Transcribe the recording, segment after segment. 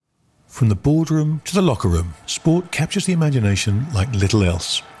From the boardroom to the locker room, sport captures the imagination like little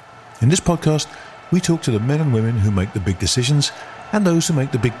else. In this podcast, we talk to the men and women who make the big decisions and those who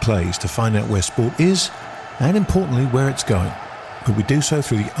make the big plays to find out where sport is and, importantly, where it's going. But we do so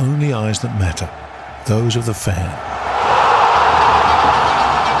through the only eyes that matter, those of the fan.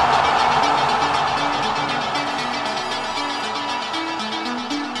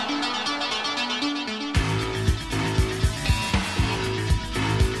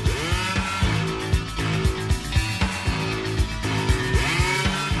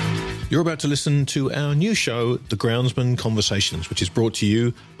 You're about to listen to our new show, The Groundsman Conversations, which is brought to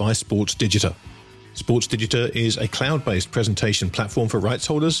you by Sports Digita. Sports Digita is a cloud-based presentation platform for rights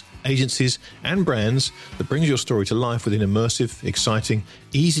holders, agencies, and brands that brings your story to life with immersive, exciting,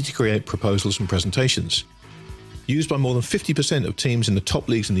 easy-to-create proposals and presentations. Used by more than 50% of teams in the top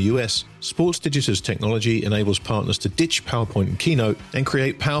leagues in the US, Sports Digita's technology enables partners to ditch PowerPoint and Keynote and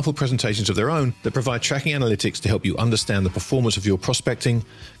create powerful presentations of their own that provide tracking analytics to help you understand the performance of your prospecting,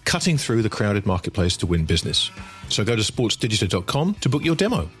 cutting through the crowded marketplace to win business. So go to sportsdigita.com to book your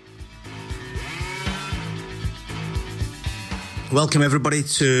demo. Welcome everybody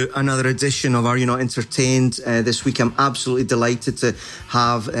to another edition of Are You Not Entertained? This week I'm absolutely delighted to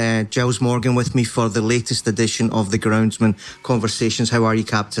have Giles Morgan with me for the latest edition of the Groundsman Conversations. How are you,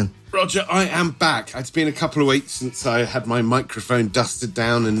 Captain? Roger, I am back. It's been a couple of weeks since I had my microphone dusted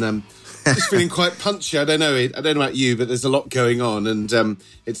down and just feeling quite punchy. I don't know about you, but there's a lot going on and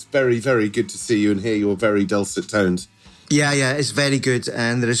it's very, very good to see you and hear your very dulcet tones. Yeah, it's very good,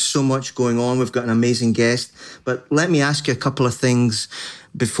 and there is so much going on. We've got an amazing guest, but let me ask you a couple of things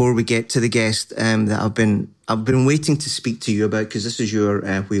before we get to the guest that I've been waiting to speak to you about, because this is your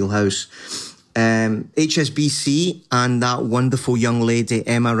wheelhouse. HSBC and that wonderful young lady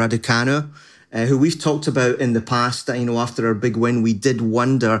Emma Raducanu, who we've talked about in the past. After our big win, we did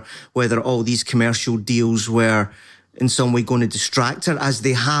wonder whether all these commercial deals were in some way going to distract her, as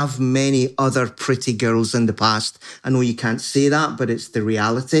they have many other pretty girls in the past. I know you can't say that, but it's the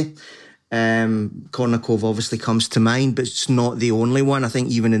reality. Kornikova obviously comes to mind, but it's not the only one. I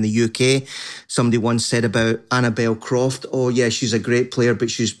think even in the UK, somebody once said about Annabelle Croft, oh yeah, she's a great player,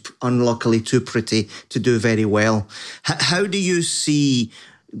 but she's unluckily too pretty to do very well. How do you see,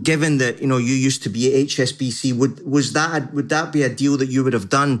 given that, you used to be at HSBC, would that be a deal that you would have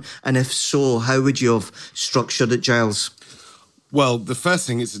done? And if so, how would you have structured it, Giles? Well, the first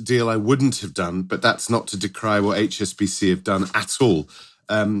thing, it's a deal I wouldn't have done, but that's not to decry what HSBC have done at all.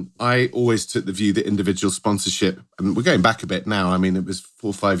 I always took the view that individual sponsorship, and we're going back a bit now, it was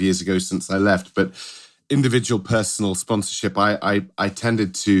 4 or 5 years ago since I left, but individual personal sponsorship, I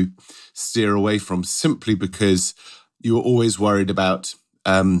tended to steer away from, simply because you were always worried about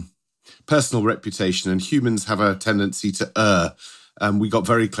personal reputation, and humans have a tendency to err. We got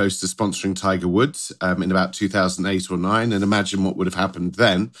very close to sponsoring Tiger Woods in about 2008 or 9, and imagine what would have happened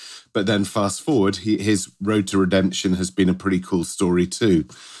then. But then fast forward, his road to redemption has been a pretty cool story too.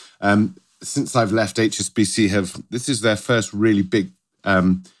 Since I've left, HSBC this is their first really big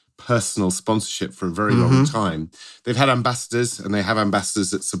personal sponsorship for a very long time. They've had ambassadors, and they have ambassadors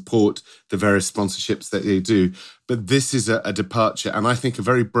that support the various sponsorships that they do. But this is a departure, and I think a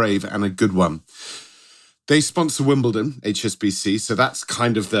very brave and a good one. They sponsor Wimbledon, HSBC, so that's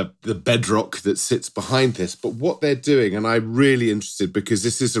kind of the bedrock that sits behind this. But what they're doing, and I'm really interested, because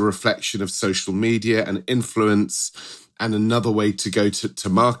this is a reflection of social media and influence and another way to go to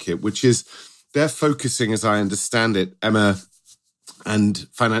market, which is they're focusing, as I understand it, Emma, and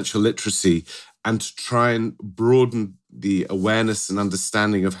financial literacy, and to try and broaden the awareness and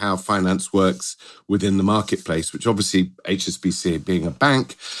understanding of how finance works within the marketplace, which obviously HSBC being a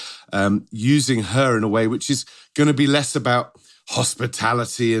bank, using her in a way which is going to be less about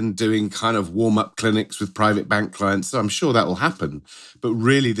hospitality and doing kind of warm-up clinics with private bank clients. So I'm sure that will happen. But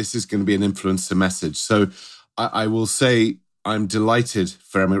really, this is going to be an influencer message. So I will say I'm delighted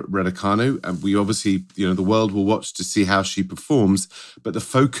for Emma Raducanu, and we obviously, the world will watch to see how she performs. But the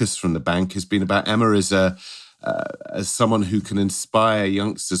focus from the bank has been about Emma as someone who can inspire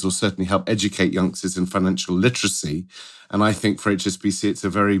youngsters, or certainly help educate youngsters in financial literacy. And I think for HSBC, it's a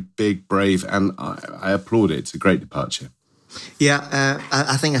very big, brave, and I applaud it. It's a great departure. Yeah,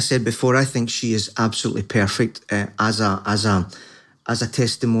 I think I said before, I think she is absolutely perfect as a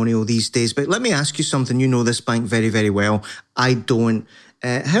testimonial these days. But let me ask you something. You know this bank very, very well. I don't.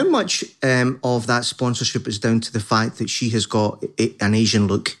 How much of that sponsorship is down to the fact that she has got an Asian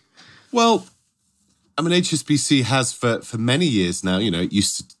look? Well, HSBC has for many years now, it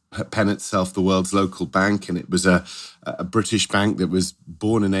used to pen itself the world's local bank, and it was a British bank that was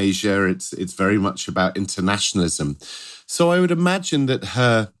born in Asia. It's very much about internationalism. So I would imagine that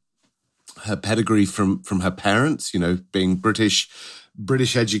her her pedigree from her parents, being British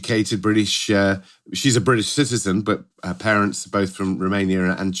educated, she's a British citizen, but her parents are both from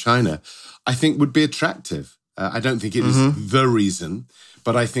Romania and China, I think would be attractive. I don't think it is the reason,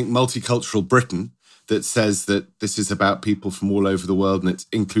 but I think multicultural Britain that says that this is about people from all over the world and it's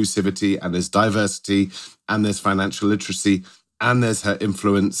inclusivity and there's diversity and there's financial literacy and there's her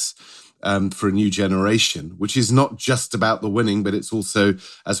influence for a new generation, which is not just about the winning, but it's also,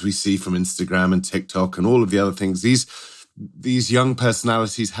 as we see from Instagram and TikTok and all of the other things, these young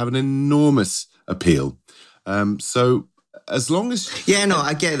personalities have an enormous appeal. So as long as... Yeah, no,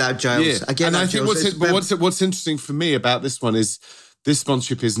 I get that, Giles. Yeah. I get and that, I think Giles. what's interesting for me about this one is this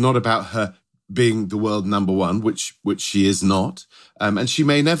sponsorship is not about her being the world number one, which she is not, and she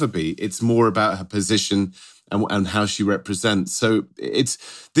may never be. It's more about her position and how she represents. So this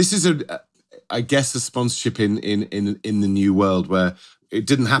is I guess a sponsorship in the new world where it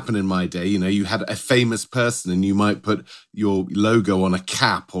didn't happen in my day. You had a famous person and you might put your logo on a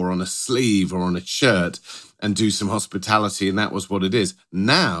cap or on a sleeve or on a shirt and do some hospitality, and that was what it is.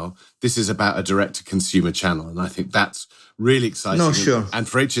 Now, this is about a direct-to-consumer channel, and I think that's really exciting. No, sure. And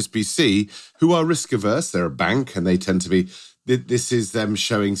for HSBC, who are risk-averse, they're a bank, and they tend to be, this is them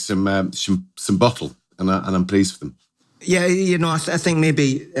showing some bottle, and I'm pleased for them. Yeah, I think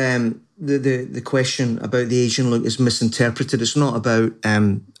maybe the question about the Asian look is misinterpreted. It's not about,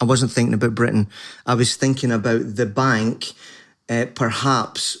 I wasn't thinking about Britain. I was thinking about the bank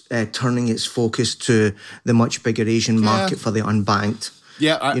perhaps turning its focus to the much bigger Asian market for the unbanked.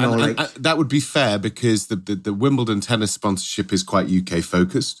 Yeah, that would be fair because the Wimbledon tennis sponsorship is quite UK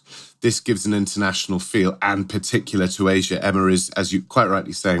focused. This gives an international feel, and particular to Asia. Emma is, as you quite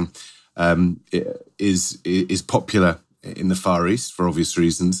rightly saying, is popular in the Far East for obvious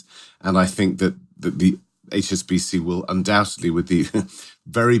reasons, and I think that the HSBC will undoubtedly, with the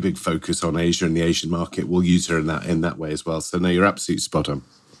very big focus on Asia and the Asian market, will use her in that way as well. So no, you're absolutely spot on.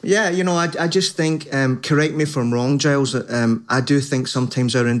 Yeah, I just think, correct me if I'm wrong, Giles, I do think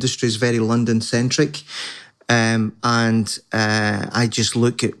sometimes our industry is very London-centric. And I just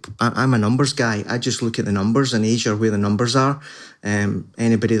look at, I'm a numbers guy. I just look at the numbers in Asia where the numbers are.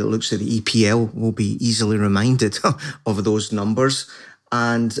 Anybody that looks at the EPL will be easily reminded of those numbers.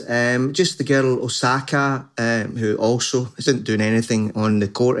 And just the girl Osaka, who also isn't doing anything on the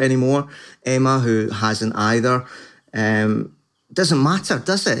court anymore. Emma, who hasn't either. Doesn't matter,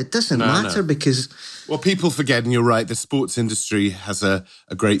 does it? It doesn't matter because... Well, people forget, and you're right, the sports industry has a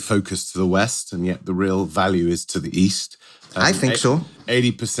great focus to the West, and yet the real value is to the East. I think so.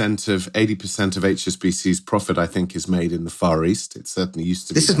 80% of HSBC's profit, I think, is made in the Far East. It certainly used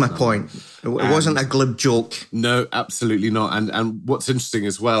to be. This is my point. It wasn't a glib joke. No, absolutely not. And what's interesting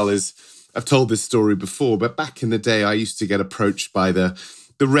as well is, I've told this story before, but back in the day, I used to get approached by the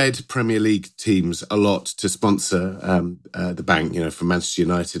Red Premier League teams a lot to sponsor the bank, from Manchester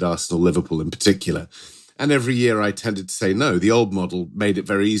United, Arsenal, Liverpool in particular. And every year I tended to say no. The old model made it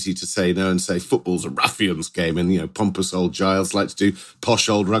very easy to say no and say football's a ruffian's game, and, pompous old Giles likes to do posh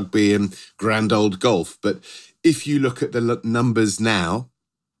old rugby and grand old golf. But if you look at the numbers now,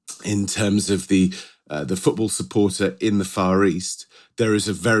 in terms of the football supporter in the Far East, there is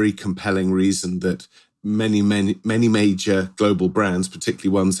a very compelling reason that many major global brands,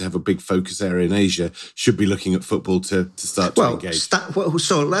 particularly ones that have a big focus area in Asia, should be looking at football to start to engage.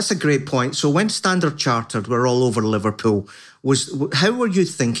 So that's a great point. So when Standard Chartered were all over Liverpool, how were you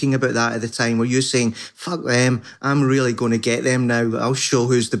thinking about that at the time? Were you saying, fuck them, I'm really going to get them now, I'll show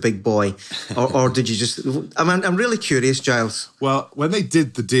who's the big boy? Or did you just... I'm really curious, Giles. Well, when they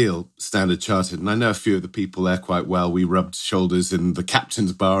did the deal, Standard Chartered, and I know a few of the people there quite well, we rubbed shoulders in the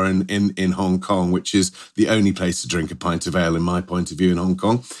Captain's Bar in Hong Kong, which is the only place to drink a pint of ale, in my point of view, in Hong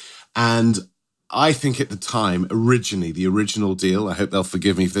Kong. And I think at the time, the original deal, I hope they'll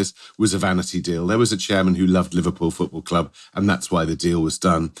forgive me for this, was a vanity deal. There was a chairman who loved Liverpool Football Club, and that's why the deal was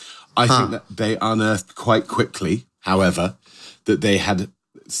done. I think that they unearthed quite quickly, however, that they had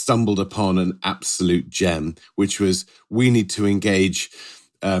stumbled upon an absolute gem, which was, we need to engage...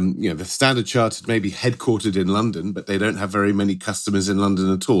 the Standard Chartered may be headquartered in London, but they don't have very many customers in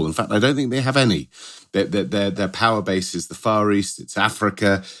London at all. In fact, I don't think they have any. Their power base is the Far East, it's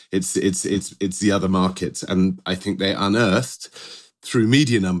Africa, it's the other markets. And I think they unearthed through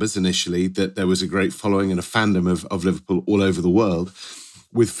media numbers initially that there was a great following and a fandom of Liverpool all over the world.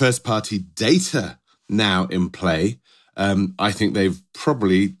 With first-party data now in play, I think they've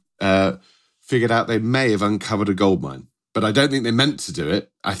probably figured out they may have uncovered a goldmine. But I don't think they meant to do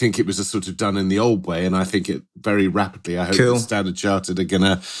it. I think it was a sort of done in the old way, and I think it very rapidly. I hope that Standard Chartered are going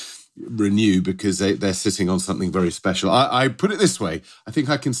to renew because they're sitting on something very special. I put it this way. I think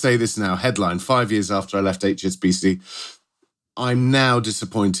I can say this now. Headline, 5 years after I left HSBC, I'm now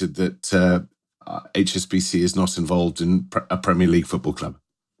disappointed that HSBC is not involved in a Premier League football club.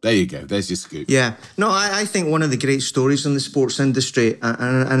 There you go. There's your scoop. Yeah. No, I think one of the great stories in the sports industry,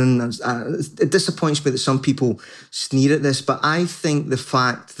 and it disappoints me that some people sneer at this, but I think the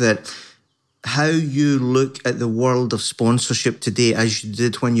fact that how you look at the world of sponsorship today, as you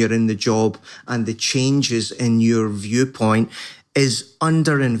did when you're in the job, and the changes in your viewpoint is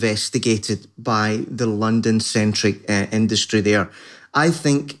under-investigated by the London-centric industry there. I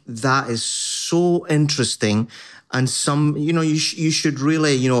think that is so interesting. And you should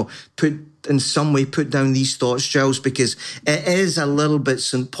really, put down these thoughts, Giles, because it is a little bit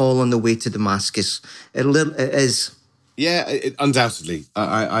St. Paul on the way to Damascus. It is. Yeah, undoubtedly.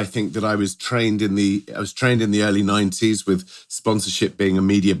 I think that I was trained in the early 90s with sponsorship being a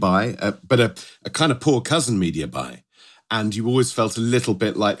media buy, but a kind of poor cousin media buy. And you always felt a little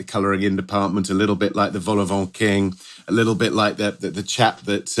bit like the colouring in department, a little bit like the Vol-au-Vent King, a little bit like the chap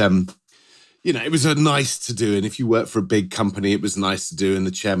that... it was nice to do. And if you worked for a big company, it was nice to do. And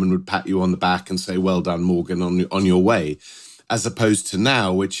the chairman would pat you on the back and say, well done, Morgan, on your way. As opposed to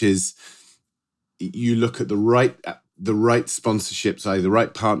now, which is you look at the right sponsorships, the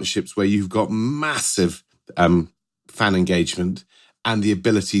right partnerships where you've got massive fan engagement and the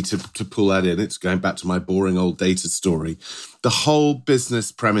ability to pull that in. It's going back to my boring old data story. The whole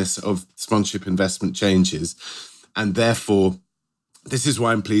business premise of sponsorship investment changes. And therefore... this is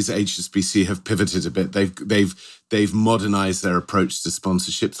why I'm pleased that HSBC have pivoted a bit. They've modernized their approach to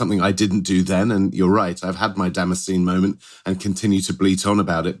sponsorship, something I didn't do then. And you're right, I've had my Damascene moment and continue to bleat on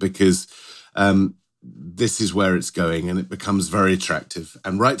about it because this is where it's going and it becomes very attractive.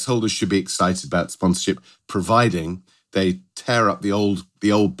 And rights holders should be excited about sponsorship, providing they tear up the old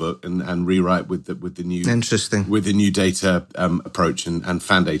book and rewrite with the new data approach and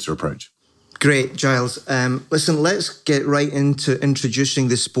fan data approach. Great, Giles. Listen, let's get right into introducing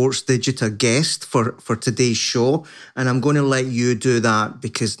the Sports Digita guest for today's show. And I'm going to let you do that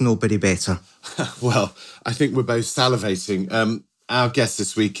because nobody better. Well, I think we're both salivating. Our guest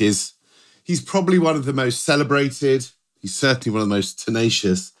this week he's probably one of the most celebrated. He's certainly one of the most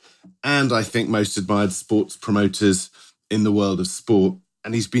tenacious and I think most admired sports promoters in the world of sport.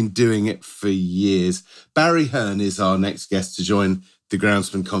 And he's been doing it for years. Barry Hearn is our next guest to join the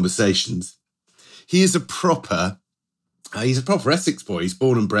Groundsman Conversations. He is a proper Essex boy. He's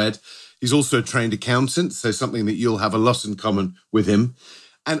born and bred. He's also a trained accountant, so something that you'll have a lot in common with him.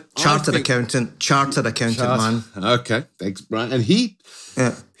 And chartered accountant, man. Okay, thanks, Brian. And he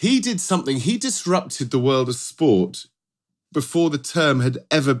did something. He disrupted the world of sport before the term had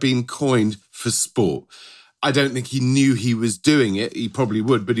ever been coined for sport. I don't think he knew he was doing it. He probably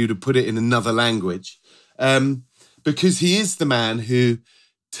would, but he would have put it in another language. Because he is the man who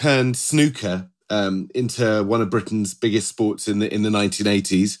turned snooker into one of Britain's biggest sports in the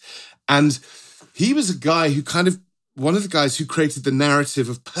 1980s. And he was a guy who one of the guys who created the narrative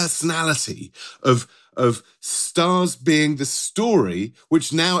of personality, of stars being the story,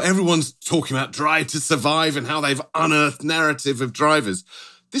 which now everyone's talking about Drive to Survive and how they've unearthed narrative of drivers.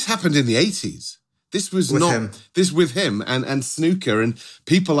 This happened in the 80s. This was with him and snooker, and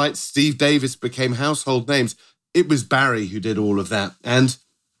people like Steve Davis became household names. It was Barry who did all of that. And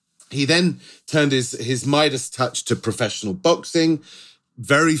he then turned his Midas touch to professional boxing,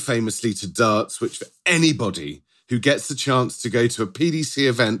 very famously to darts, which for anybody who gets the chance to go to a PDC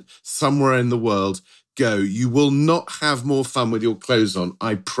event somewhere in the world, go. You will not have more fun with your clothes on,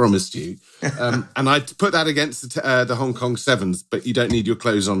 I promise you. And I put that against the Hong Kong Sevens, but you don't need your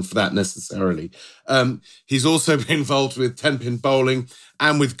clothes on for that necessarily. He's also been involved with 10-pin bowling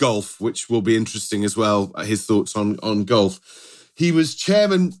and with golf, which will be interesting as well, his thoughts on golf. He was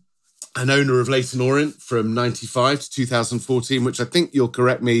chairman and owner of Leyton Orient from 95 to 2014, which I think you'll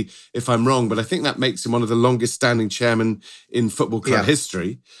correct me if I'm wrong, but I think that makes him one of the longest standing chairmen in football club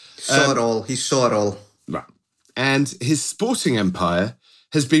history. He saw it all. Right. And his sporting empire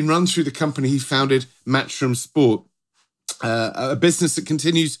has been run through the company he founded, Matchroom Sport, a business that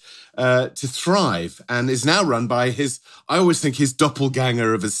continues to thrive and is now run by I always think his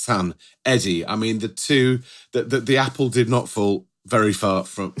doppelganger of his son, Eddie. I mean, the apple did not fall very far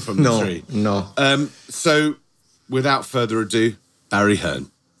from the tree. No. So, without further ado, Barry Hearn.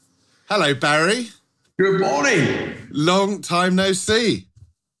 Hello, Barry. Good morning. Long time no see.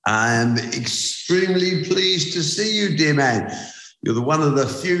 I'm extremely pleased to see you, dear man. You're one of the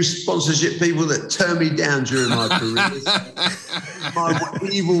few sponsorship people that turned me down during my career. My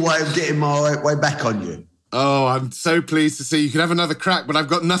evil way of getting my way back on you. Oh, I'm so pleased to see you can have another crack, but I've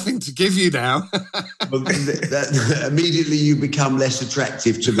got nothing to give you now. Well, immediately you become less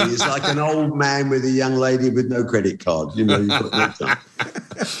attractive to me. It's like an old man with a young lady with no credit card. You know, you've got no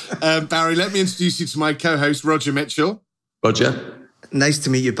time. Barry, let me introduce you to my co-host, Roger Mitchell. Roger. Nice to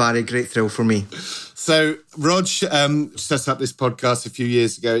meet you, Barry. Great thrill for me. So Rog set up this podcast a few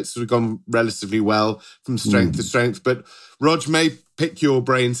years ago. It's sort of gone relatively well from strength to strength. But Rog may pick your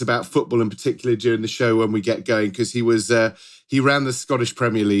brains about football in particular during the show when we get going, because he ran the Scottish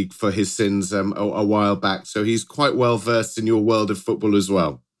Premier League for his sins a while back. So he's quite well versed in your world of football as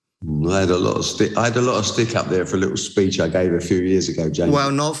well. I had a lot of stick up there for a little speech I gave a few years ago, James. Well,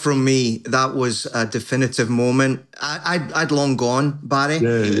 not from me. That was a definitive moment. I'd long gone, Barry.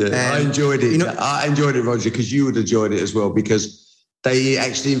 Yeah. I enjoyed it. I enjoyed it, Roger, because you would have enjoyed it as well, because they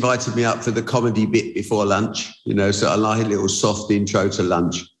actually invited me up for the comedy bit before lunch, so I like a little soft intro to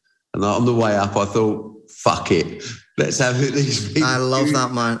lunch. And on the way up, I thought, fuck it. Let's have these people. I love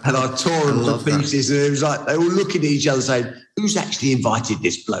that, man. And I tore them to pieces. And it was like, they were looking at each other saying, who's actually invited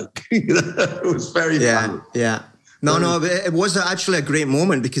this bloke? It was very fun. Yeah. No, it was actually a great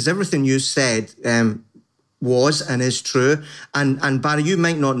moment, because everything you said was and is true. And Barry, you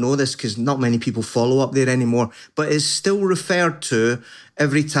might not know this because not many people follow up there anymore, but it's still referred to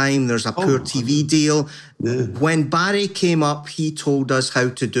every time there's a poor TV deal. Yeah. When Barry came up, he told us how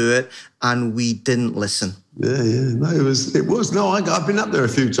to do it and we didn't listen. Yeah. No, it was. No, I've been up there a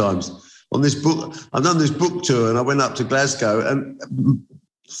few times on this book. I've done this book tour and I went up to Glasgow and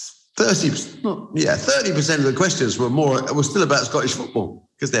 30% of the questions were still about Scottish football,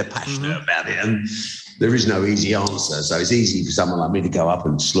 because they're passionate about it and there is no easy answer. So it's easy for someone like me to go up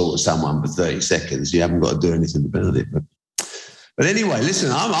and slaughter someone for 30 seconds. You haven't got to do anything about it. But anyway,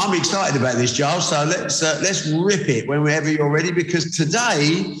 listen, I'm excited about this, Giles. So let's rip it whenever you're ready, because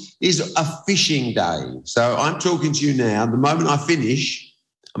today is a fishing day. So I'm talking to you now. The moment I finish,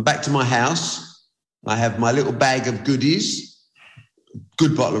 I'm back to my house. I have my little bag of goodies,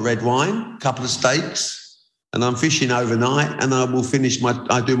 good bottle of red wine, couple of steaks, and I'm fishing overnight. And I will finish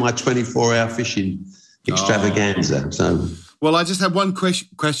I do my 24-hour fishing extravaganza. So, well, I just have one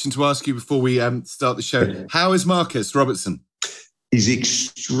question to ask you before we start the show. How is Marcus Robertson? He's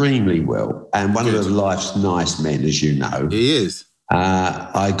extremely well, and one of life's nice men, as you know. He is.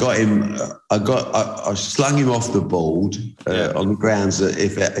 I got him. I slung him off the board on the grounds that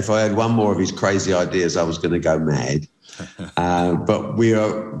if I had one more of his crazy ideas, I was going to go mad. But we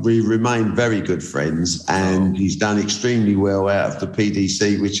remain very good friends, and he's done extremely well out of the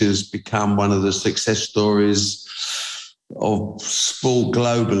PDC, which has become one of the success stories of sport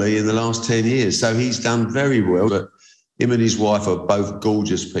globally in the last 10 years. So he's done very well. But him and his wife are both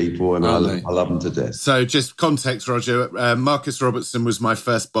gorgeous people, and I love them to death. So just context, Roger. Marcus Robertson was my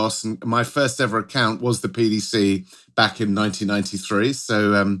first boss, and my first ever account was the PDC back in 1993.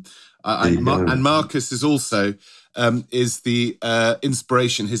 So, and Marcus is also is the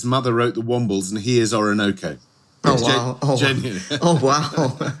inspiration. His mother wrote the Wombles, and he is Orinoco. Oh, wow. Genuine. Oh,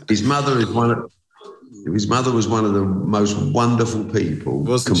 wow. His mother was one of the most wonderful people.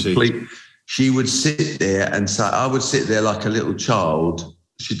 Wasn't she? She would sit there and say, I would sit there like a little child.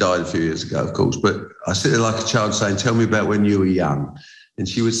 She died a few years ago, of course, but I sit there like a child saying, tell me about when you were young. And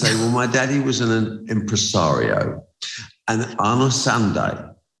she would say, well, my daddy was an impresario. And on a Sunday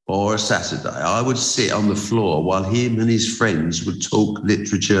or a Saturday, I would sit on the floor while him and his friends would talk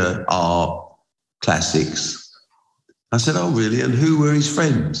literature, art, classics. I said, oh, really? And who were his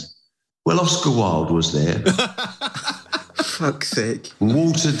friends? Well, Oscar Wilde was there. Fuck's sake.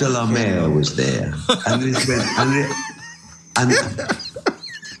 Walter de la Mare was there. And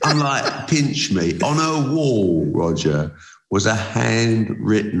I'm like, pinch me. On her wall, Roger, was a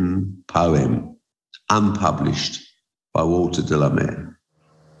handwritten poem, unpublished, by Walter de la Mare.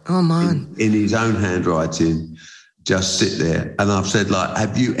 Oh, man. In his own handwriting, just sit there. And I've said, like,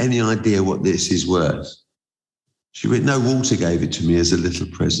 have you any idea what this is worth? She went, no, Walter gave it to me as a little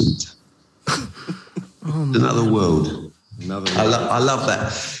present. It's another world. I love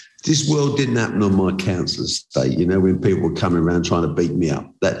that. This world didn't happen on my council estate, when people were coming around trying to beat me up.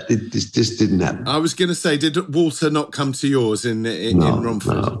 This didn't happen. I was going to say, did Walter not come to yours in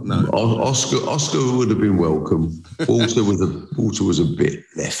Romford? No. Oscar would have been welcome. Walter was a bit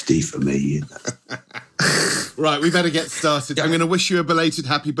lefty for me. Right, we better get started. I'm going to wish you a belated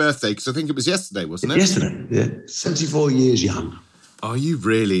happy birthday, because I think it was yesterday, wasn't it? Yesterday, yeah. 74 years young. Are you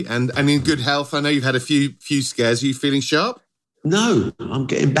really? And in good health? I know you've had a few scares. Are you feeling sharp? No, I'm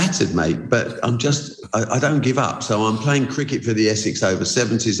getting battered, mate. But I don't give up. So I'm playing cricket for the Essex over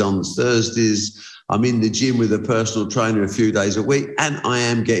 70s on Thursdays. I'm in the gym with a personal trainer a few days a week, and I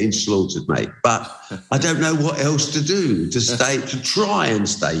am getting slaughtered, mate. But I don't know what else to do to try and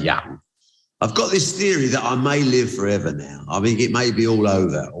stay young. I've got this theory that I may live forever now. I mean, it may be all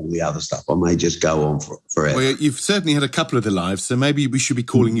over, all the other stuff. I may just go on forever. Well, you've certainly had a couple of the lives, so maybe we should be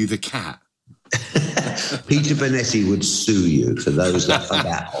calling you the cat. Peter Bonetti would sue you for those that are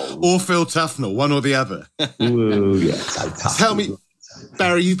that old. Or Phil Tufnell, one or the other. Ooh, yeah, so tough. Tell me,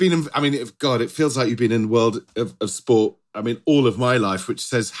 Barry, you've been in, I mean, God, it feels like you've been in the world of sport, I mean, all of my life, which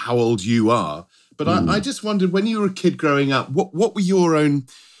says how old you are. But I just wondered, when you were a kid growing up, what were your own...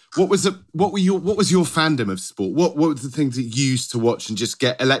 What was your fandom of sport? What were the things that you used to watch and just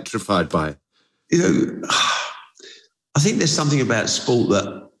get electrified by? You know, I think there's something about sport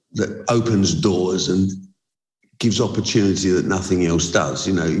that opens doors and gives opportunity that nothing else does.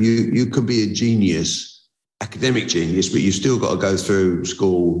 You know, you could be a genius, academic genius, but you've still got to go through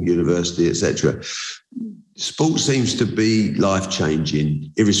school, university, etc. Sport seems to be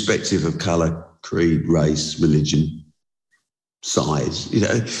life-changing, irrespective of colour, creed, race, religion, size, you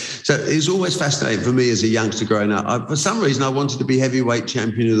know. So it's always fascinating for me as a youngster growing up. For some reason, I wanted to be heavyweight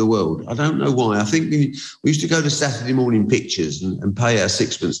champion of the world. I don't know why. I think we used to go to Saturday morning pictures and pay our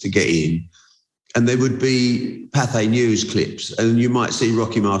sixpence to get in. And there would be Pathé News clips. And you might see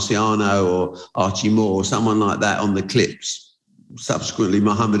Rocky Marciano or Archie Moore or someone like that on the clips. Subsequently,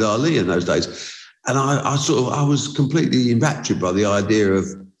 Muhammad Ali in those days. And I was completely enraptured by the idea of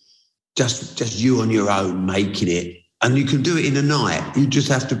just you on your own making it. And you can do it in a night. You just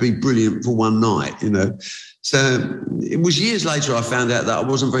have to be brilliant for one night, you know. So it was years later I found out that I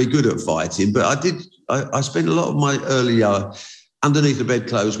wasn't very good at fighting, but I spent a lot of my early underneath the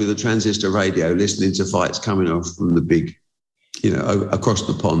bedclothes with a transistor radio listening to fights coming off from the big, you know, across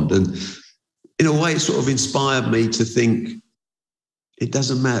the pond. And in a way, it sort of inspired me to think it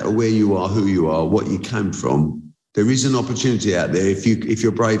doesn't matter where you are, who you are, what you came from. There is an opportunity out there if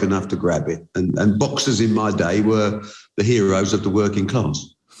you're brave enough to grab it. And boxers in my day were the heroes of the working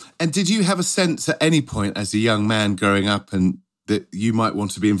class. And did you have a sense at any point as a young man growing up and that you might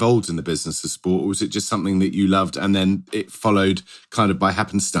want to be involved in the business of sport, or was it just something that you loved and then it followed kind of by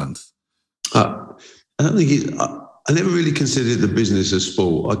happenstance? I don't think I never really considered the business of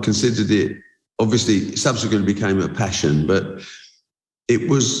sport. I considered it, obviously, subsequently became a passion, but it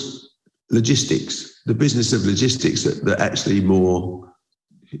was logistics. The business of logistics that actually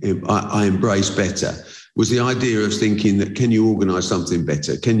I embrace better was the idea of thinking that can you organise something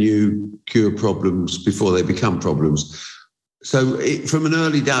better? Can you cure problems before they become problems? So from an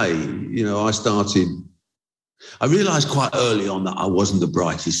early day, you know, I realised quite early on that I wasn't the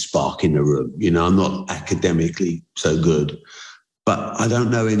brightest spark in the room. You know, I'm not academically so good, but I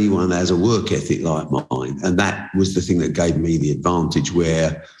don't know anyone that has a work ethic like mine. And that was the thing that gave me the advantage,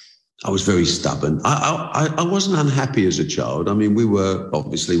 where I was very stubborn. I wasn't unhappy as a child. I mean, we were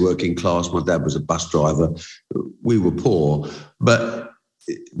obviously working class. My dad was a bus driver. We were poor. But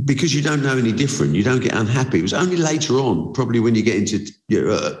because you don't know any different, you don't get unhappy. It was only later on, probably when you get into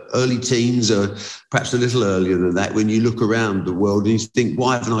early teens or perhaps a little earlier than that, when you look around the world and you think,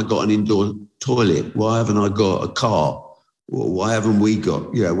 why haven't I got an indoor toilet? Why haven't I got a car? Why haven't we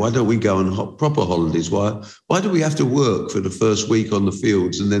got, why don't we go on proper holidays? Why do we have to work for the first week on the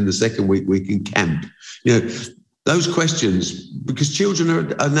fields and then the second week we can camp? You know, those questions, because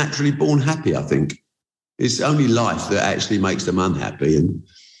children are naturally born happy, I think. It's only life that actually makes them unhappy. And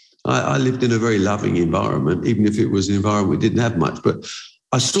I lived in a very loving environment, even if it was an environment we didn't have much. But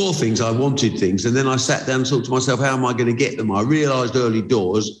I saw things, I wanted things, and then I sat down and thought to myself, how am I going to get them? I realised early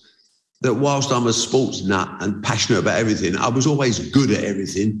doors that whilst I'm a sports nut and passionate about everything, I was always good at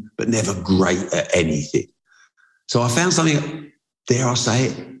everything, but never great at anything. So I found something, dare I say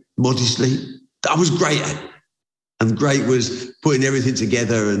it, modestly, that I was great at. And great was putting everything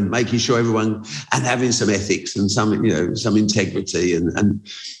together and making sure everyone, and having some ethics and some integrity. And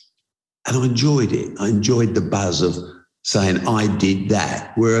I enjoyed it. I enjoyed the buzz of saying I did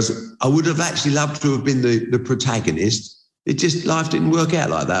that. Whereas I would have actually loved to have been the protagonist. It just, life didn't work out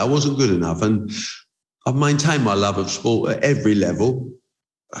like that. I wasn't good enough. And I've maintained my love of sport at every level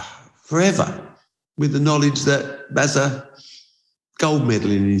forever, with the knowledge that as a gold medal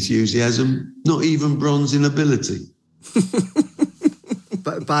in enthusiasm, not even bronze in ability.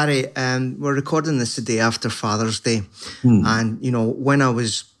 But Barry, we're recording this the day after Father's Day. And, when I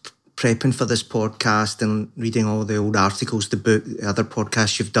was prepping for this podcast and reading all the old articles, the book, the other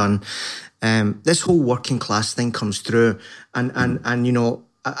podcasts you've done, this whole working class thing comes through, and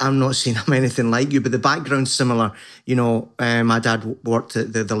I'm not saying I'm anything like you, but the background's similar. My dad worked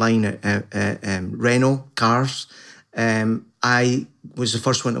at the line at Renault cars, and I was the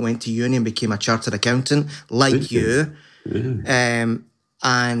first one that went to uni and became a chartered accountant, like you. Yeah.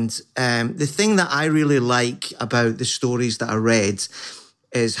 The thing that I really like about the stories that I read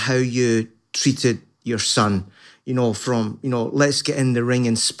is how you treated your son. You know, from, you know, let's get in the ring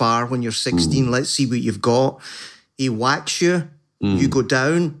and spar when you're 16. Let's see what you've got. He whacks you, you go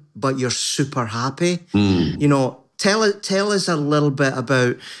down, but you're super happy. You know, tell us a little bit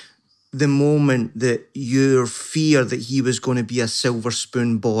about the moment that your fear that he was going to be a silver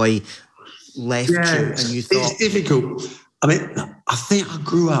spoon boy left you, and you thought... It's difficult. I mean, I think I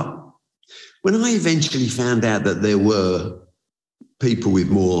grew up... When I eventually found out that there were people with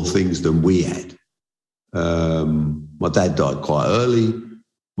more things than we had, my dad died quite early.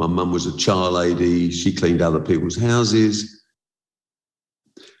 My mum was a child lady. She cleaned other people's houses.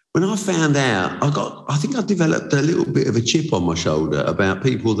 When I found out, I think I developed a little bit of a chip on my shoulder about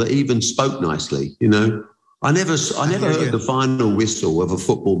people that even spoke nicely, you know. I never heard the final whistle of a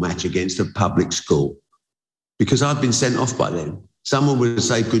football match against a public school because I'd been sent off by then. Someone would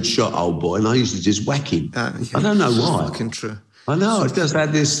say, "Good shot, old boy," and I used to just whack him. I don't know why. Fucking true. I know. I just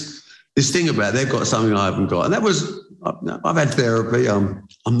had this thing about they've got something I haven't got. And that was, I've had therapy. I'm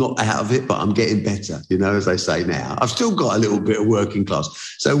not out of it, but I'm getting better, you know, as they say now. I've still got a little bit of working class.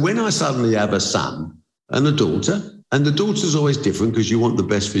 So when I suddenly have a son and a daughter, and the daughter's always different because you want the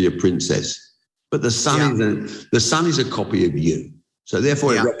best for your princess, but the son is a copy of you. So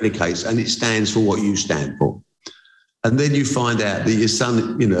therefore it replicates and it stands for what you stand for. And then you find out that your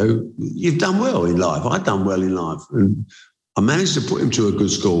son, you know, you've done well in life. I've done well in life. And I managed to put him to a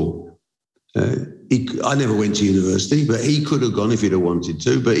good school. I never went to university, but he could have gone if he'd have wanted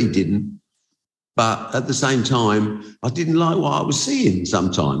to, but he didn't. But at the same time, I didn't like what I was seeing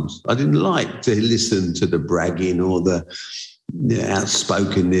sometimes. I didn't like to listen to the bragging or the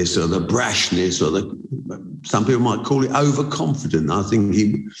outspokenness or the brashness or some people might call it overconfident. I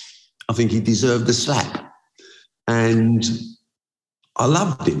think he deserved a slap. And I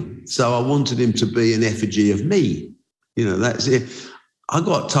loved him. So I wanted him to be an effigy of me. You know, that's it. I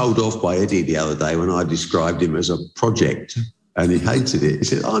got told off by Eddie the other day when I described him as a project and he hated it. He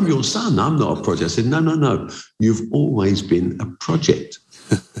said, "I'm your son, I'm not a project." I said, No. You've always been a project.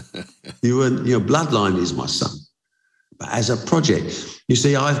 Your bloodline is my son. But as a project, you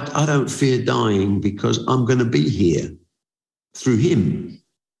see, I don't fear dying because I'm going to be here through him.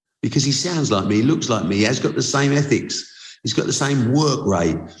 Because he sounds like me, he looks like me, he has got the same ethics, he's got the same work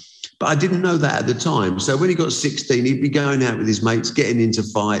rate. But I didn't know that at the time. So when he got 16, he'd be going out with his mates, getting into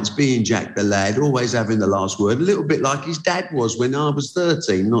fights, being Jack the lad, always having the last word, a little bit like his dad was when I was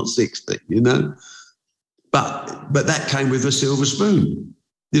 13, not 16, you know. But that came with a silver spoon.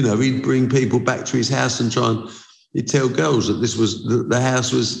 You know, he'd bring people back to his house and he'd tell girls that the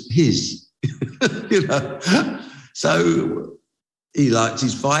house was his, you know. So he liked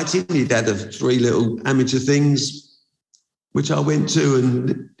his fighting. He'd had 3 little amateur things, which I went to,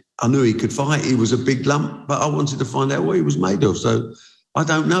 and I knew he could fight. He was a big lump, but I wanted to find out what he was made of. So I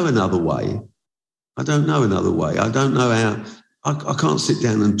don't know another way. I don't know how. I can't sit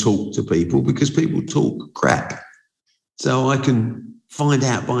down and talk to people because people talk crap. So I can find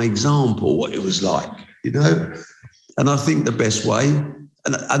out by example what it was like, you know. And I think the best way,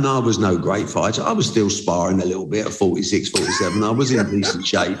 and I was no great fighter. I was still sparring a little bit at 46, 47. I was in decent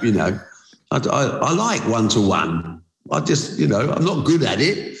shape, you know. I like one-to-one. I just, you know, I'm not good at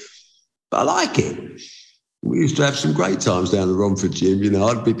it, but I like it. We used to have some great times down the Romford gym. You know,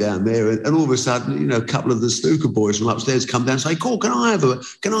 I'd be down there and all of a sudden, you know, a couple of the snooker boys from upstairs come down and say, "Cool, can I have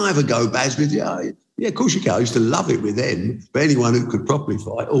a go, Baz, with you?" Yeah, of course you can. I used to love it with them. But anyone who could properly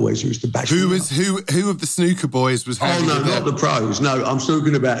fight always used to bash Who of the snooker boys was Oh, no, not the pros. No, I'm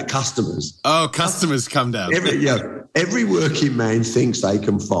talking about customers. Oh, customers come down. Every working man thinks they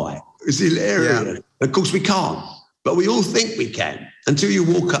can fight. It's hilarious. Yeah. Of course we can't. But we all think we can until you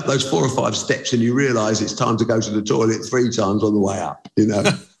walk up those 4 or 5 steps and you realise it's time to go to the toilet 3 times on the way up, you know.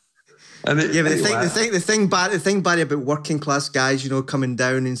 But the thing, Barry, about working class guys, you know, coming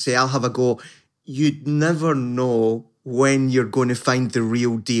down and say, "I'll have a go," you'd never know when you're going to find the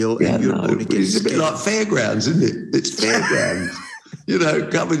real deal and you're going to get It's a bit like fairgrounds, isn't it? It's fairgrounds. You know,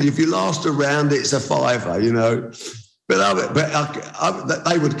 if you last a round, it's a fiver, you know. But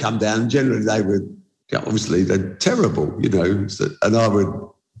they would come down. Generally, they would. Obviously, they're terrible, you know. And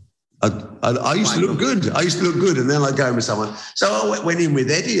I used to look good. And then I'd go in with someone. So I went in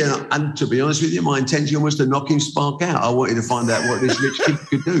with Eddie, and to be honest with you, my intention was to knock him spark out. I wanted to find out what this rich kid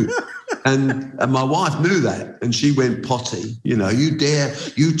could do. And my wife knew that, and she went potty. You know, you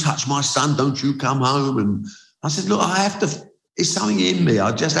touch my son, don't you come home? And I said, look, it's something in me.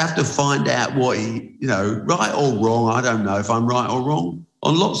 I just have to find out what he, right or wrong. I don't know if I'm right or wrong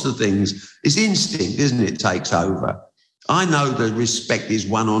on lots of things. It's instinct, isn't it? Takes over. I know that respect is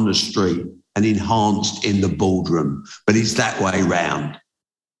won on the street and enhanced in the boardroom, but it's that way round.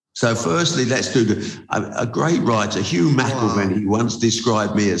 So firstly, let's do a great writer, Hugh McIlvanney, once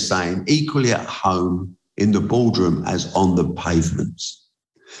described me as saying, equally at home in the boardroom as on the pavements.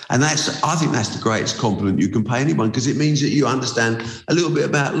 And I think that's the greatest compliment you can pay anyone, because it means that you understand a little bit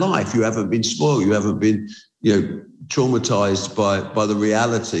about life. You haven't been spoiled. You haven't been, traumatized by the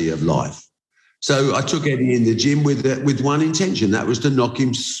reality of life. So I took Eddie in the gym with one intention. That was to knock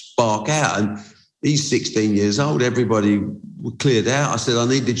him spark out. And he's 16 years old. Everybody cleared out. I said, I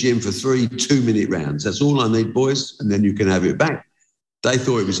need the gym for 3 2-minute rounds. That's all I need, boys. And then you can have it back. They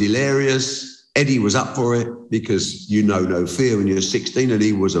thought it was hilarious. Eddie was up for it because no fear when you're 16, and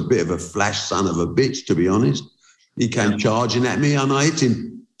he was a bit of a flash son of a bitch, to be honest. He came charging at me and I hit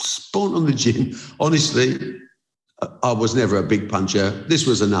him spawn on the gym. Honestly, I was never a big puncher. This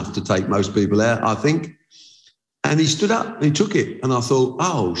was enough to take most people out, I think. And he stood up and he took it. And I thought,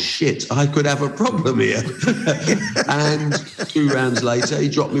 oh, shit, I could have a problem here. And 2 rounds later, he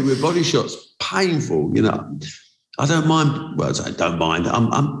dropped me with body shots. Painful, I don't mind. Well, I don't mind.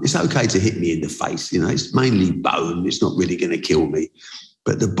 It's okay to hit me in the face. It's mainly bone. It's not really going to kill me.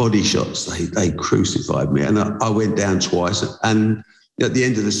 But the body shots, they crucified me. And I went down twice. And at the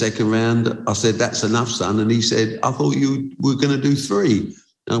end of the second round, I said, that's enough, son. And he said, I thought you were going to do 3.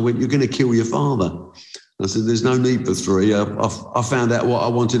 And I went, you're going to kill your father. I said, there's no need for 3. I found out what I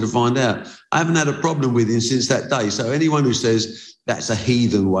wanted to find out. I haven't had a problem with him since that day. So anyone who says that's a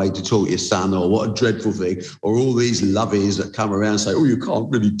heathen way to talk to your son, or what a dreadful thing, or all these lovies that come around and say, oh, you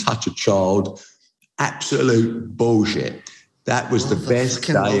can't really touch a child. Absolute bullshit. That was the best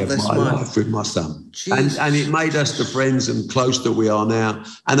day of my life with my son. And it made us the friends and close that we are now.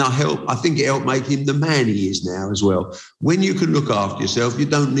 And I think it helped make him the man he is now as well. When you can look after yourself, you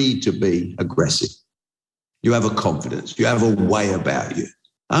don't need to be aggressive. You have a confidence. You have a way about you.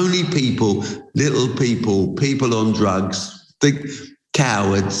 Only little people on drugs, the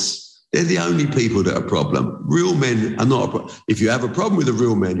cowards, they're the only people that are a problem. Real men are not a problem. If you have a problem with a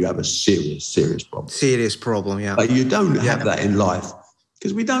real man, you have a serious, serious problem. Serious problem, yeah. But you don't have that in life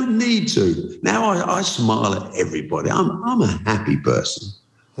because we don't need to. Now I smile at everybody. I'm a happy person.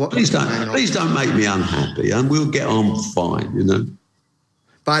 Please don't make me unhappy, and we'll get on fine,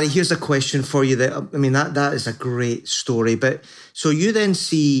 Barry, here's a question for you. That is a great story. But so you then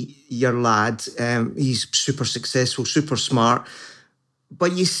see your lad, he's super successful, super smart,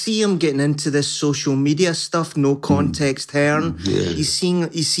 but you see him getting into this social media stuff, no context turn. Yeah. You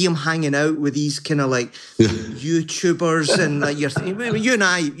see him hanging out with these kind of YouTubers, and you and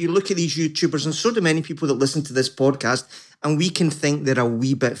I, you look at these YouTubers, and so do many people that listen to this podcast, and we can think they're a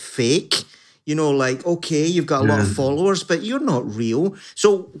wee bit fake. Okay, you've got a lot of followers, but you're not real.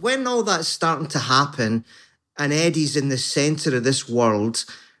 So when all that's starting to happen and Eddie's in the centre of this world,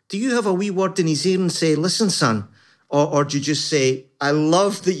 do you have a wee word in his ear and say, listen, son? Or do you just say, I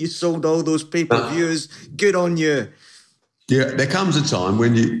love that you sold all those pay-per-views. Good on you. Yeah, there comes a time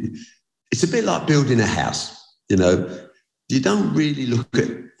when it's a bit like building a house. You don't really you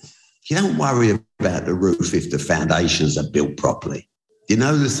don't worry about the roof if the foundations are built properly.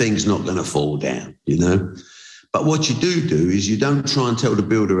 The thing's not going to fall down, But what you do is you don't try and tell the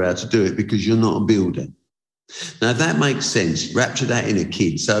builder how to do it because you're not a builder. Now, if that makes sense, rapture that in a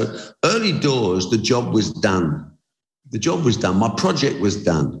kid. So early doors, the job was done. My project was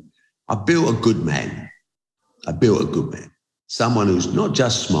done. I built a good man. Someone who's not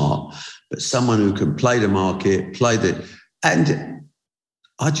just smart, but someone who can play the market, and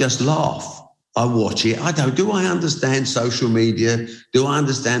I just laugh. I watch it. Do I understand social media? Do I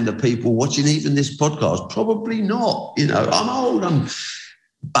understand the people watching even this podcast? Probably not. I'm old,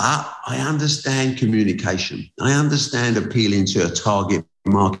 but I understand communication. I understand appealing to a target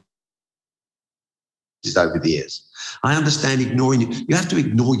market over the years. I understand ignoring you. You have to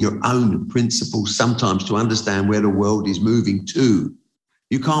ignore your own principles sometimes to understand where the world is moving to.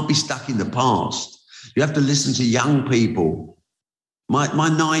 You can't be stuck in the past. You have to listen to young people. My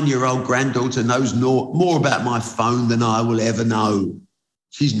 9-year-old granddaughter knows more about my phone than I will ever know.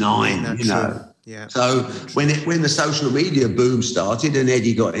 She's 9, True. Yeah. So when the social media boom started and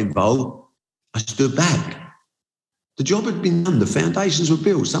Eddie got involved, I stood back. The job had been done. The foundations were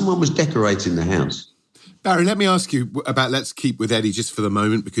built. Someone was decorating the house. Barry, let me ask you about Let's Keep with Eddie just for the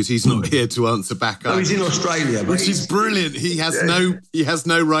moment, because he's not here to answer back. No, he's in Australia, which is brilliant. He has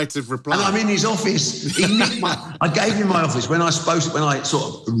no right of reply. And I'm in his office. I gave him my office when I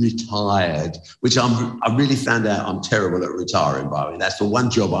sort of retired, which I really found out I'm terrible at retiring. By the way, that's the one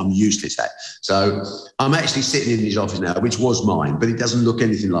job I'm useless at. So I'm actually sitting in his office now, which was mine, but it doesn't look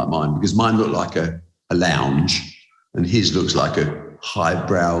anything like mine, because mine looked like a lounge, and his looks like a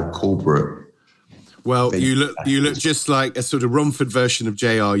highbrow corporate. Well, you look just like a sort of Romford version of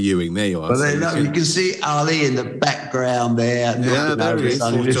J.R. Ewing. There you are. Well, you can see Ali in the background there. Yeah, there he is.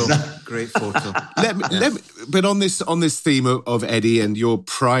 Great photo. But on this theme of Eddie and your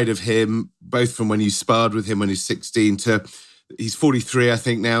pride of him, both from when you sparred with him when he's 16 to he's 43, I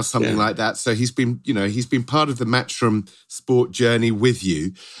think now, something like that. So he's been part of the Matchroom sport journey with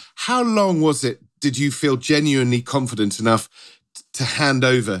you. How long was it? Did you feel genuinely confident enough to hand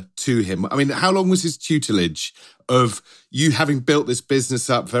over to him? I mean, how long was his tutelage of you having built this business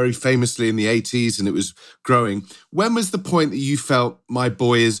up very famously in the 80s and it was growing? When was the point that you felt my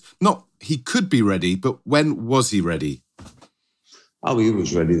boy is not, he could be ready, but when was he ready? Oh, he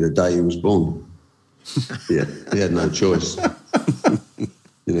was ready the day he was born. Yeah, he had no choice.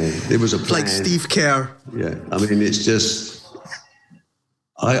 It was a plan. Like Steve Kerr. Yeah, I mean, it's just,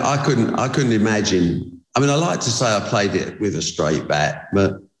 I couldn't imagine. I mean, I like to say I played it with a straight bat,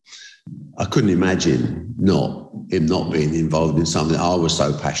 but I couldn't imagine him not being involved in something I was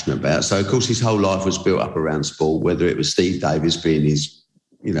so passionate about. So, of course, his whole life was built up around sport, whether it was Steve Davis being his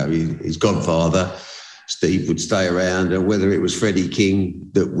godfather, Steve would stay around, and whether it was Freddie King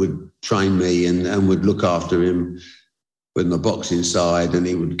that would train me and would look after him with the boxing side, and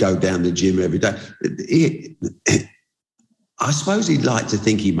he would go down the gym every day. I suppose he'd like to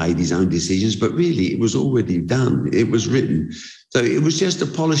think he made his own decisions, but really it was already done. It was written. So it was just a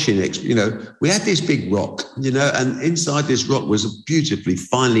polishing, we had this big rock, and inside this rock was a beautifully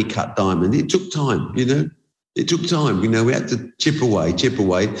finely cut diamond. It took time, It took time. We had to chip away.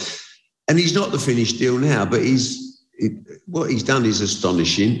 And he's not the finished deal now, but what he's done is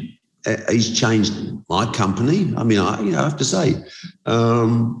astonishing. He's changed my company. I mean, I have to say,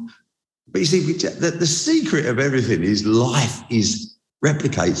 but you see, the secret of everything is life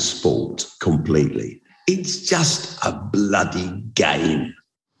replicates sport completely. It's just a bloody game,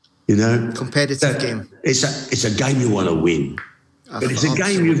 Competitive game. It's a game you want to win. But it's a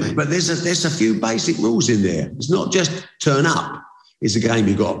game but there's a few basic rules in there. It's not just turn up. It's a game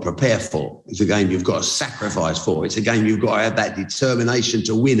you've got to prepare for. It's a game you've got to sacrifice for. It's a game you've got to have that determination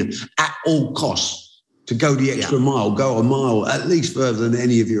to win at all costs. To go the extra mile, go a mile at least further than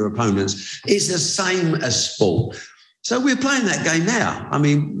any of your opponents. It's the same as sport. So we're playing that game now. I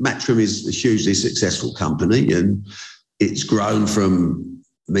mean, Matchroom is a hugely successful company, and it's grown from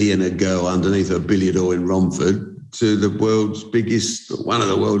me and a girl underneath a billiard hall in Romford to one of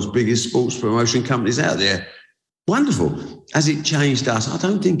the world's biggest sports promotion companies out there. Wonderful. Has it changed us? I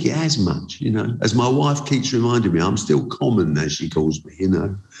don't think it has much, As my wife keeps reminding me, I'm still common, as she calls me,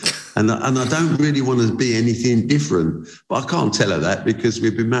 And I don't really want to be anything different. But I can't tell her that because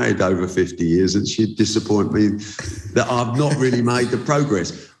we've been married over 50 years and she'd disappoint me that I've not really made the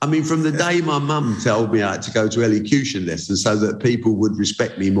progress. I mean, from the day my mum told me I had to go to elocution lessons so that people would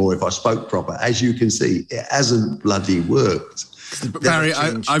respect me more if I spoke proper, as you can see, it hasn't bloody worked. Barry,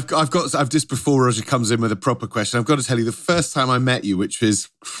 I've just before Roger comes in with a proper question, I've got to tell you the first time I met you, which was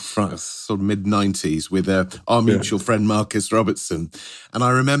sort of mid-90s with our mutual friend Marcus Robertson. And I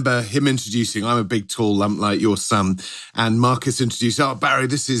remember him introducing, I'm a big tall lump like your son, and Marcus introduced, Barry,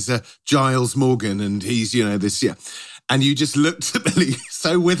 this is Giles Morgan, and he's, this, And you just looked at me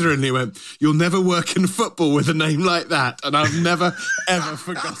so witheringly, went, you'll never work in football with a name like that. And I've never, ever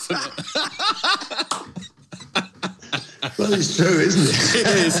forgotten it. Well, it's true, isn't it?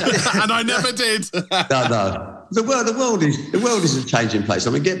 It is, and I never did. No. The world is a changing place. I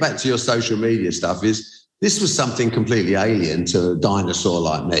mean, get back to your social media stuff. This was something completely alien to a dinosaur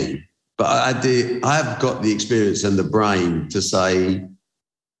like me, but I have got the experience and the brain to say,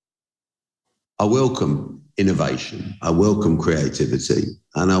 I welcome innovation, I welcome creativity,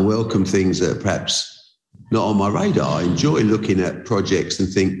 and I welcome things that are perhaps not on my radar. I enjoy looking at projects and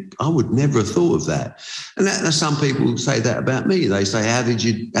think, I would never have thought of that. And some people say that about me. They say, how did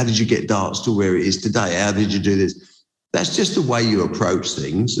you get darts to where it is today? How did you do this? That's just the way you approach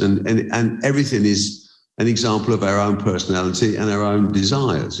things. And everything is an example of our own personality and our own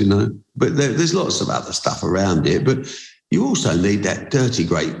desires, But there's lots of other stuff around it. But you also need that dirty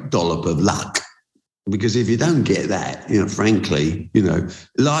great dollop of luck. Because if you don't get that, frankly,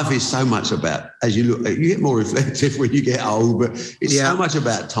 life is so much about, as you get more reflective when you get old, but it's so much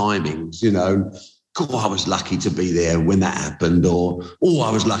about timings, God, I was lucky to be there when that happened, or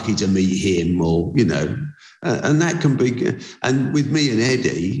I was lucky to meet him, or, you know, and that can be, and with me and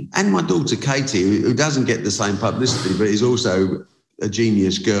Eddie and my daughter Katie, who doesn't get the same publicity, but is also a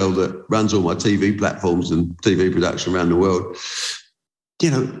genius girl that runs all my TV platforms and TV production around the world.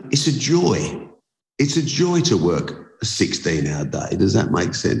 You know, it's a joy. It's a joy to work a 16-hour day. Does that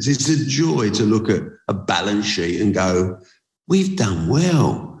make sense? It's a joy to look at a balance sheet and go, we've done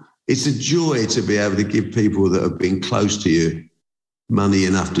well. It's a joy to be able to give people that have been close to you money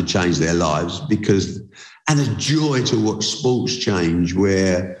enough to change their lives, and a joy to watch sports change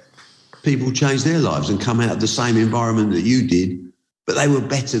where people change their lives and come out of the same environment that you did, but they were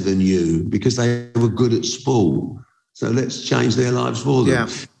better than you because they were good at sport. So let's change their lives for them.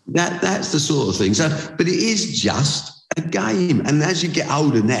 Yeah. That's the sort of thing. So, but it is just a game. And as you get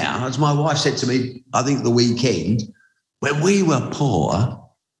older now, as my wife said to me, I think the weekend, when we were poor,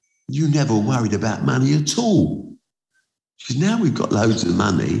 you never worried about money at all. Because now we've got loads of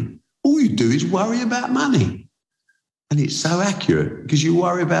money, all you do is worry about money. And it's so accurate because you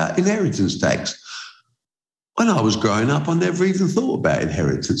worry about inheritance tax. When I was growing up, I never even thought about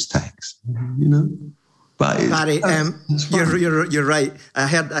inheritance tax, you know. But Barry, you're right. I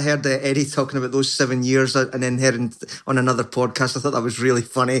heard Eddie talking about those 7 years and inheritance on another podcast. I thought that was really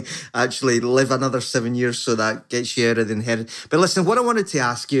funny. Actually, live another 7 years so that gets you out of the inheritance. But listen, what I wanted to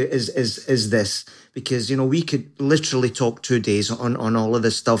ask you is this, because, you know, we could literally talk 2 days on all of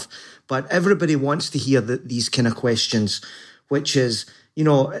this stuff, but everybody wants to hear these kind of questions, which is, you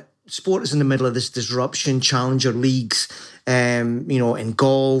know, sport is in the middle of this disruption, challenger leagues, you know, in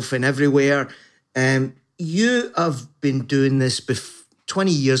golf and everywhere. You have been doing this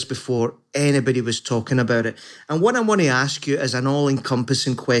 20 years before anybody was talking about it. And what I want to ask you as an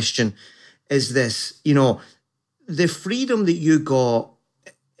all-encompassing question is this, you know, the freedom that you got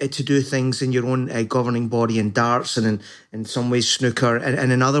to do things in your own governing body in darts and in some ways snooker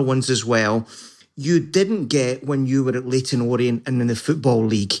and in other ones as well, you didn't get when you were at Leyton Orient and in the Football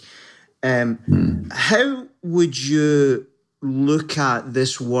League. How would you look at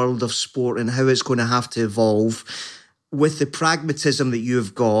this world of sport and how it's going to have to evolve with the pragmatism that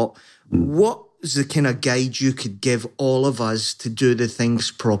you've got? What is the kind of guide you could give all of us to do the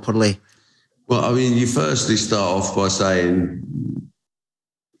things properly? Well, I mean, you firstly start off by saying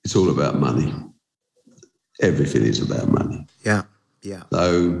it's all about money. Everything is about money. Yeah.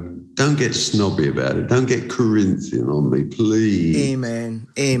 So don't get snobby about it. Don't get Corinthian on me, please. Amen.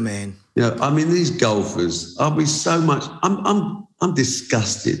 You know, I mean, these golfers, I'll be so much, I'm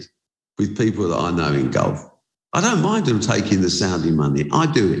disgusted with people that I know in golf. I don't mind them taking the Saudi money. I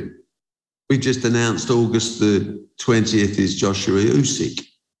do it. We've just announced August the 20th is Joshua Usyk.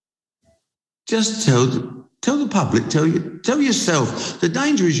 Just tell the public, tell yourself. The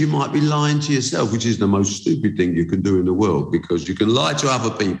danger is you might be lying to yourself, which is the most stupid thing you can do in the world, because you can lie to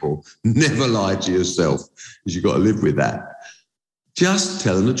other people, never lie to yourself, because you've got to live with that. Just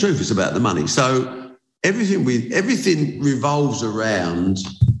tell them the truth. It's about the money. So everything revolves around.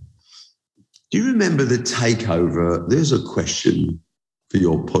 Do you remember the takeover? There's a question for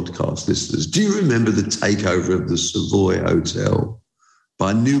your podcast listeners. Do you remember the takeover of the Savoy Hotel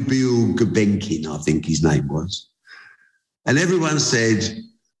by Nabil Gulbenkian, I think his name was? And everyone said,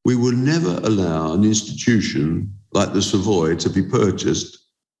 we will never allow an institution like the Savoy to be purchased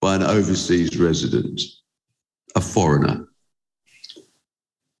by an overseas resident, a foreigner.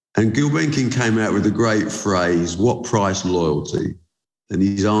 And Gulbenkian came out with a great phrase, what price loyalty? And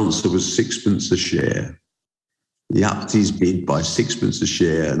his answer was sixpence a share. He upped his bid by sixpence a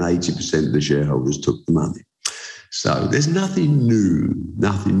share and 80% of the shareholders took the money. So there's nothing new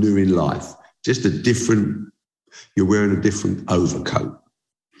in life, just you're wearing a different overcoat.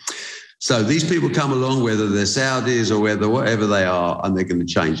 So these people come along, whether they're Saudis or whatever they are, and they're going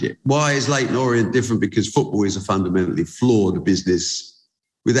to change it. Why is Leyton Orient different? Because football is a fundamentally flawed business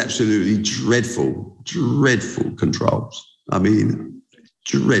with absolutely dreadful controls. I mean,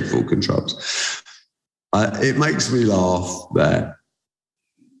 dreadful controls. It makes me laugh that,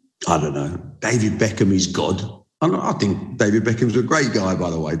 I don't know, David Beckham is God. I think David Beckham's a great guy, by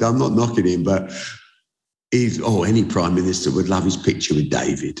the way. I'm not knocking him, but any Prime Minister would love his picture with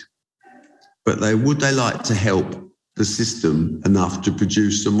David. But would they like to help the system enough to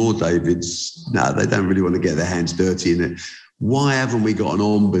produce some more Davids? No, they don't really want to get their hands dirty in it. Why haven't we got an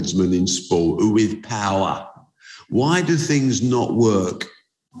ombudsman in sport with power? Why do things not work?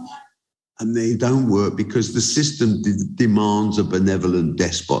 And they don't work because the system demands a benevolent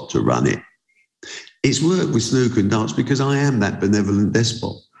despot to run it. It's worked with snooker and darts because I am that benevolent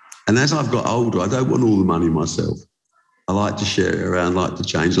despot. And as I've got older, I don't want all the money myself. I like to share it around, like to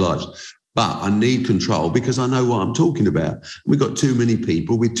change lives. But I need control because I know what I'm talking about. We've got too many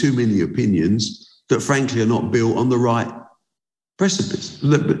people with too many opinions that frankly are not built on the right precipice.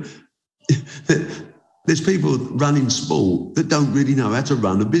 There's people running sport that don't really know how to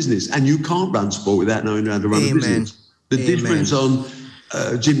run a business, and you can't run sport without knowing how to run a business. The difference on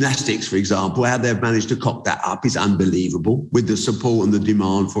gymnastics, for example, how they've managed to cock that up is unbelievable with the support and the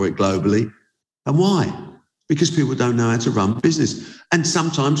demand for it globally. And why? Because people don't know how to run business. And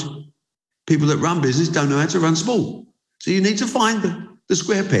sometimes people that run business don't know how to run sport. So you need to find the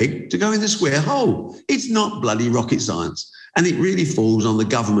square peg to go in the square hole. It's not bloody rocket science. And it really falls on the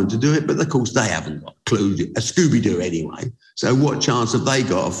government to do it. But of course, they haven't got a clue, a Scooby-Doo anyway. So what chance have they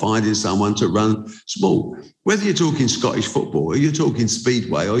got of finding someone to run sport? Whether you're talking Scottish football or you're talking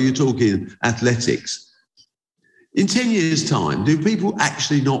speedway or you're talking athletics, in 10 years' time, do people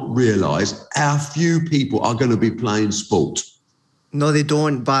actually not realise how few people are going to be playing sport? No, they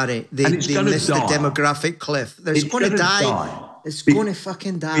don't, Barry. They and it's going to miss the demographic cliff. It's going to die. It's going to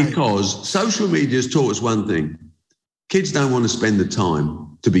fucking die. Because social media has taught us one thing. Kids don't want to spend the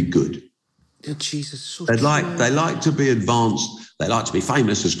time to be good. Oh, Jesus, so they like to be advanced. They like to be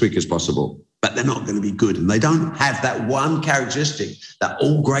famous as quick as possible, but they're not going to be good. And they don't have that one characteristic that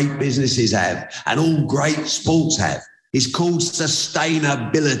all great businesses have and all great sports have. It's called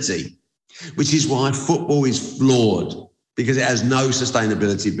sustainability, which is why football is flawed, because it has no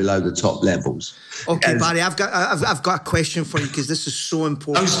sustainability below the top levels. Okay, Barry, I've got a question for you because this is so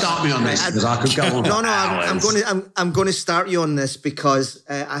important. Don't start me on this because I could go on. No, I'm going to start you on this because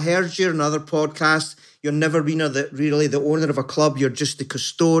I heard you in another podcast. You've never been really the owner of a club. You're just the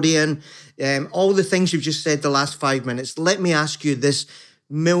custodian. All the things you've just said the last 5 minutes. Let me ask you this $1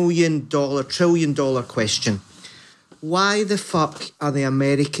 million, $1 trillion question. Why the fuck are the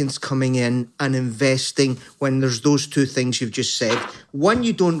Americans coming in and investing when there's those two things you've just said? One,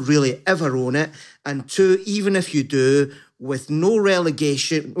 you don't really ever own it. And two, even if you do, with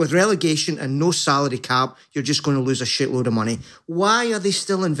relegation and no salary cap, you're just going to lose a shitload of money. Why are they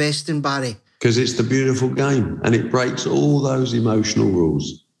still investing, Barry? Because it's the beautiful game and it breaks all those emotional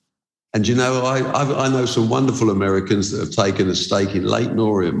rules. And, you know, I know some wonderful Americans that have taken a stake in Leyton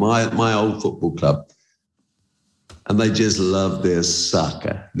Orient, my old football club. And they just love their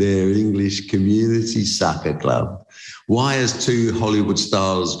soccer, their English community soccer club. Why has two Hollywood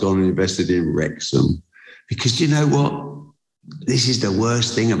stars gone and invested in Wrexham? Because you know what? This is the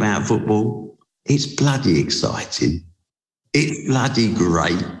worst thing about football. It's bloody exciting. It's bloody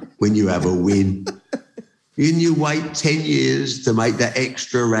great when you have a win. And you wait 10 years to make that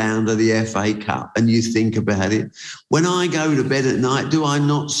extra round of the FA Cup and you think about it. When I go to bed at night, do I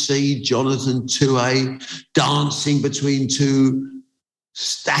not see Jonathan Tuay dancing between two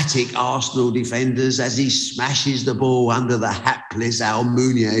static Arsenal defenders as he smashes the ball under the hapless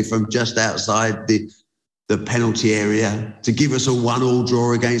Almunia from just outside the penalty area to give us a 1-1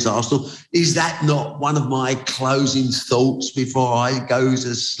 draw against Arsenal? Is that not one of my closing thoughts before I go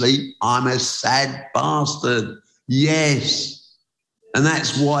to sleep? I'm a sad bastard. Yes. And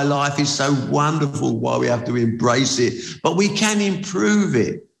that's why life is so wonderful, why we have to embrace it. But we can improve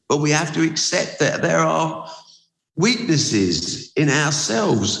it. But we have to accept that there are weaknesses in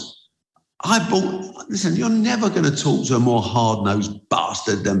ourselves. Listen, you're never going to talk to a more hard-nosed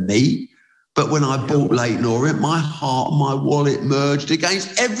bastard than me. But when I bought Leyton Orient, my heart and my wallet merged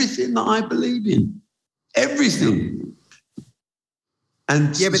against everything that I believe in. Everything. And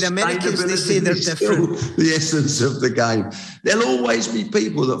but the Americans, they say they're different. The essence of the game. There'll always be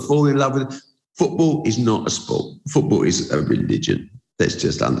people that fall in love with it. Football is not a sport. Football is a religion. Let's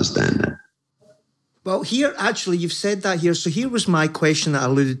just understand that. Well, here, actually, you've said that here. So here was my question that I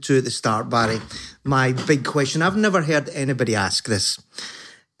alluded to at the start, Barry. My big question. I've never heard anybody ask this.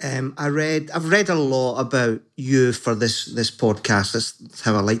 I've read a lot about you for this podcast. That's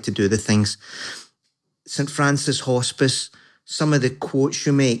how I like to do the things. St. Francis Hospice, some of the quotes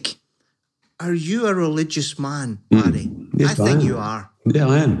you make. Are you a religious man, Barry? Yes, I think you are. Yeah,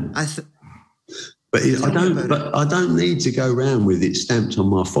 I am. But I don't need to go around with it stamped on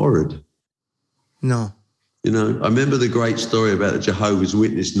my forehead. No. You know, I remember the great story about the Jehovah's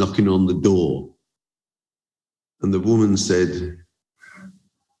Witness knocking on the door. And the woman said,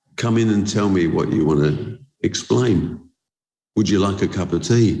 "Come in and tell me what you want to explain. Would you like a cup of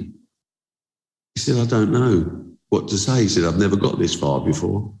tea?" He said, "I don't know what to say." He said, "I've never got this far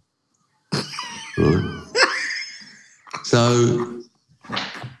before." Right? So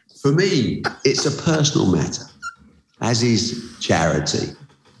for me, it's a personal matter, as is charity,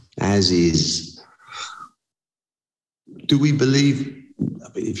 as is... Do we believe...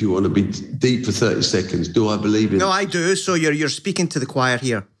 If you want to be deep for 30 seconds, do I believe in... No, I do. So you're speaking to the choir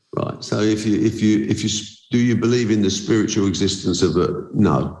here. Right. So if you do you believe in the spiritual existence of a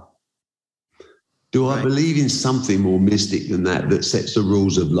no? Do I believe in something more mystic than that sets the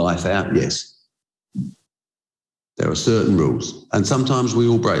rules of life out? Yes. There are certain rules, and sometimes we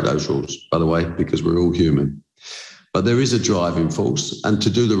all break those rules, by the way, because we're all human. But there is a driving force, and to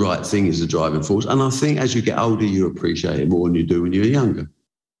do the right thing is a driving force. And I think as you get older, you appreciate it more than you do when you're younger.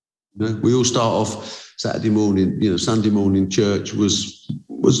 You know, we all start off Saturday morning, Sunday morning church was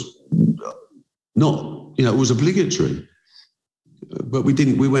not, it was obligatory. But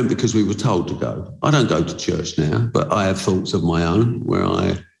we went because we were told to go. I don't go to church now, but I have thoughts of my own where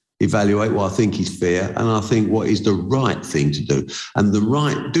I evaluate what I think is fair and I think what is the right thing to do. And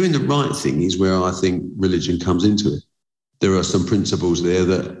doing the right thing is where I think religion comes into it. There are some principles there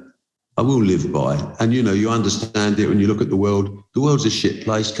that I will live by. And, you understand it when you look at the world. The world's a shit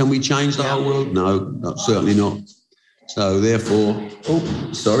place. Can we change the whole world? No, certainly not. So therefore,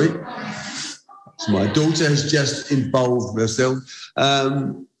 sorry. So my daughter has just involved herself.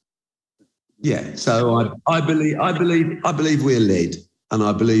 So I believe we're led. And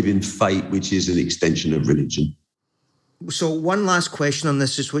I believe in fate, which is an extension of religion. So one last question on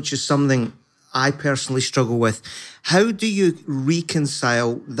this, which is something I personally struggle with. How do you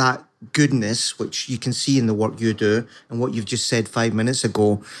reconcile that goodness, which you can see in the work you do and what you've just said 5 minutes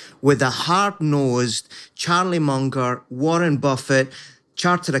ago, with a hard-nosed Charlie Munger, Warren Buffett,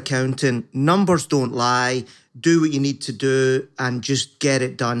 chartered accountant, numbers don't lie, do what you need to do and just get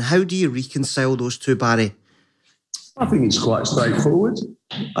it done? How do you reconcile those two, Barry? I think it's quite straightforward.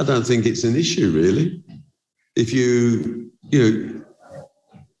 I don't think it's an issue, really. If you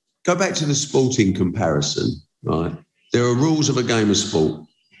go back to the sporting comparison, right? There are rules of a game of sport,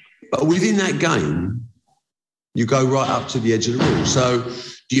 but within that game, you go right up to the edge of the rules. So,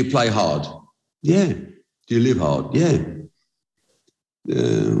 do you play hard? Yeah. Do you live hard? Yeah.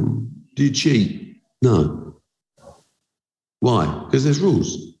 Do you cheat? No. Why? Because there's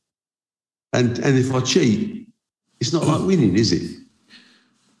rules. And if I cheat, it's not like winning, is it?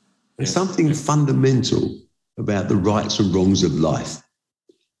 There's something fundamental about the rights and wrongs of life.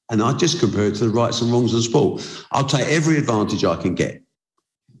 And I just compare it to the rights and wrongs of sport. I'll take every advantage I can get.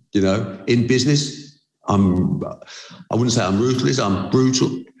 In business, I wouldn't say I'm ruthless, I'm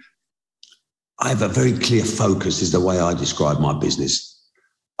brutal. I have a very clear focus is the way I describe my business.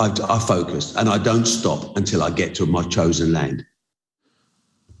 I focus and I don't stop until I get to my chosen land.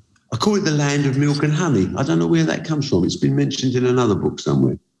 I call it the land of milk and honey. I don't know where that comes from. It's been mentioned in another book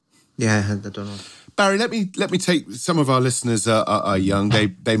somewhere. Yeah, I don't know. Barry, let me take, some of our listeners are young.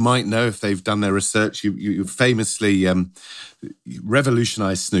 They might know if they've done their research. You famously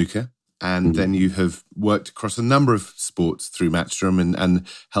revolutionised snooker, and then you have worked across a number of sports through Matchroom and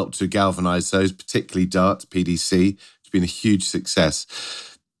helped to galvanise those, particularly darts, PDC. It's been a huge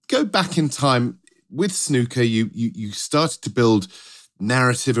success. Go back in time with snooker. You started to build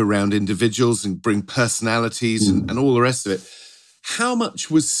narrative around individuals and bring personalities and all the rest of it. How much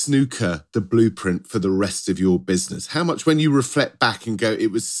was snooker the blueprint for the rest of your business? How much, when you reflect back and go,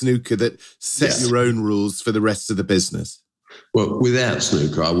 it was snooker that set your own rules for the rest of the business? Well, without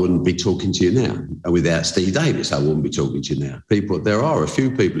snooker, I wouldn't be talking to you now. And without Steve Davis, I wouldn't be talking to you now. There are a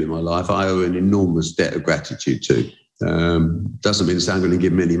few people in my life I owe an enormous debt of gratitude to. Doesn't mean I'm going to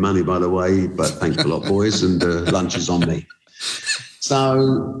give them any money, by the way, but thanks a lot, boys, and lunch is on me.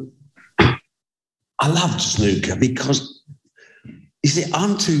 So I loved snooker because, you see,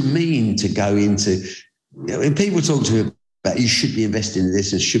 I'm too mean to go into, when people talk to me about you should be investing in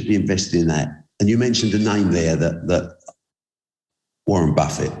this and should be investing in that, and you mentioned a name there that Warren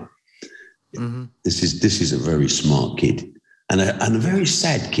Buffett. Mm-hmm. This is a very smart kid and a very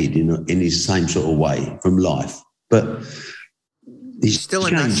sad kid in his same sort of way from life, but he's still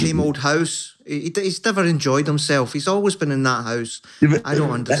in that same old house. He's never enjoyed himself. He's always been in that house. Yeah, I don't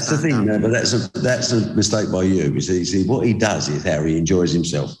understand. That's the thing, that. But that's a mistake by you. You see, what he does is how he enjoys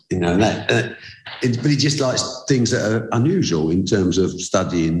himself. But he just likes things that are unusual in terms of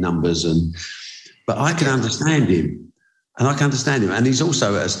studying numbers But I can understand him, and he's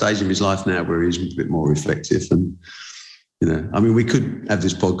also at a stage of his life now where he's a bit more reflective and. We could have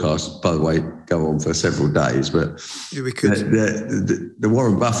this podcast, by the way, go on for several days, but yeah, we could. The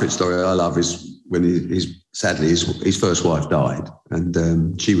Warren Buffett story I love is when sadly his first wife died,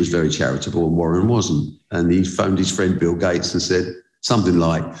 and she was very charitable and Warren wasn't. And he phoned his friend Bill Gates and said something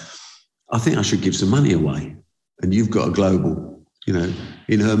like, I think I should give some money away, and you've got a global,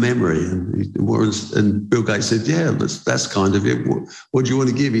 in her memory. And Bill Gates said, yeah, that's kind of it. What do you want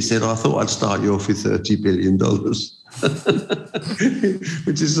to give? He said, I thought I'd start you off with $30 billion.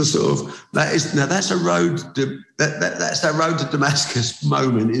 which is a sort of that's a road to that's a road to Damascus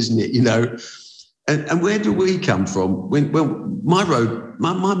moment, isn't it? You know, and where do we come from? When my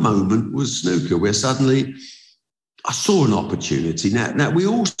moment was snooker, where suddenly I saw an opportunity. Now we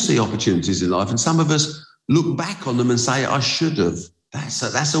all see opportunities in life, and some of us look back on them and say, "I should have."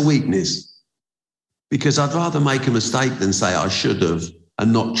 That's a weakness, because I'd rather make a mistake than say I should have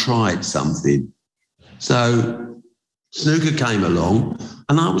and not tried something. So snooker came along,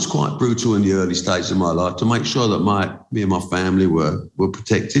 and I was quite brutal in the early stages of my life to make sure that me and my family were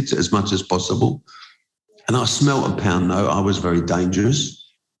protected as much as possible. And I smelt a pound note, I was very dangerous.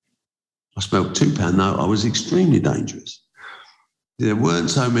 I smelt £2 note, I was extremely dangerous. There weren't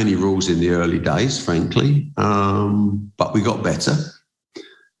so many rules in the early days, frankly, but we got better.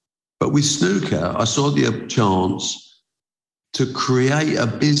 But with snooker, I saw the chance to create a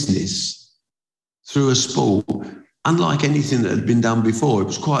business through a sport unlike anything that had been done before. It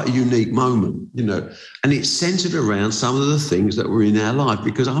was quite a unique moment, you know, and it's centered around some of the things that were in our life,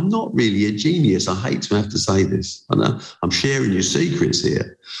 because I'm not really a genius. I hate to have to say this. I know I'm sharing your secrets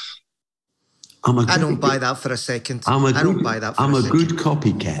here. I don't buy that for a second. I'm a good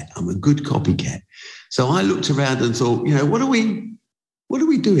copycat. I'm a good copycat. So I looked around and thought, you know, what do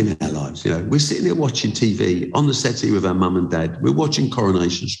we do in our lives? You know, we're sitting there watching TV on the settee with our mum and dad. We're watching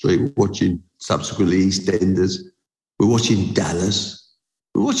Coronation Street. We're watching subsequently EastEnders. We're watching Dallas.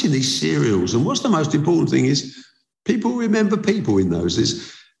 We're watching these serials. And what's the most important thing is people remember people in those.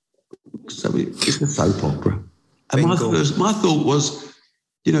 It's a soap opera. And my thought was,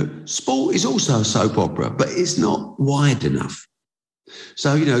 you know, sport is also a soap opera, but it's not wide enough.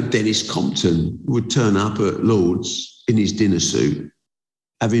 So, you know, Dennis Compton would turn up at Lord's in his dinner suit,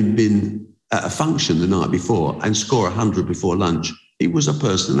 having been at a function the night before, and score 100 before lunch. He was a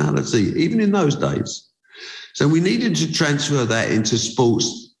personality, even in those days. So we needed to transfer that into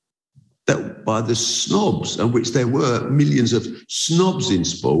sports that by the snobs, and which there were millions of snobs in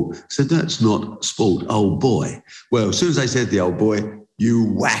sport, said that's not sport, old boy. Well, as soon as they said the old boy,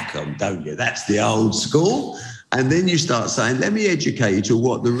 you whack them, don't you? That's the old school. And then you start saying, let me educate you to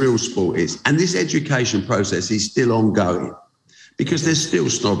what the real sport is. And this education process is still ongoing, because there's still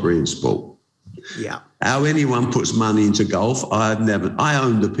snobbery in sport. Yeah. How anyone puts money into golf, I own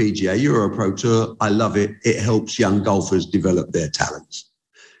the PGA Euro Pro Tour. I love it. It helps young golfers develop their talents.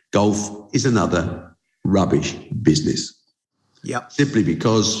 Golf is another rubbish business. Yeah. Simply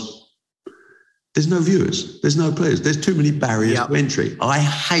because there's no viewers, there's no players, there's too many barriers to entry. I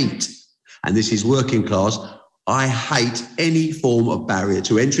hate, and this is working class, I hate any form of barrier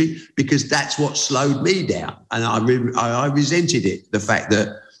to entry, because that's what slowed me down. And I resented it, the fact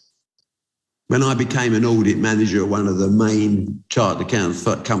that when I became an audit manager at one of the main chartered account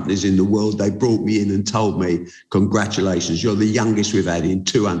companies in the world, they brought me in and told me, congratulations, you're the youngest we've had in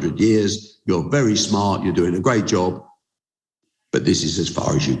 200 years. You're very smart. You're doing a great job. But this is as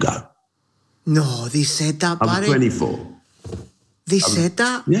far as you go. No, they said that, Barry. I was 24. They said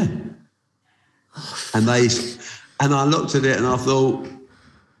that? Yeah. And I looked at it and I thought,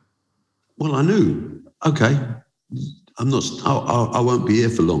 well, I knew, okay, I won't be here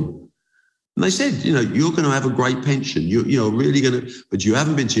for long. And they said, you know, you're going to have a great pension. You're really going to, but you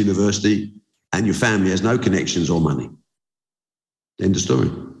haven't been to university and your family has no connections or money. End of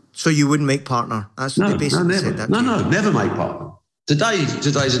story. So you wouldn't make partner? That's what they basically said that. No, never make partner.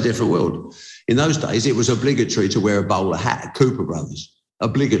 Today's a different world. In those days, it was obligatory to wear a bowler hat at Cooper Brothers.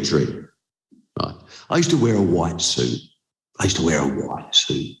 Obligatory. Right. I used to wear a white suit.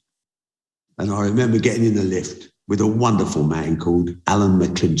 And I remember getting in the lift with a wonderful man called Alan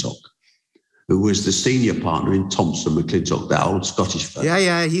McClintock, who was the senior partner in Thompson McClintock, that old Scottish firm.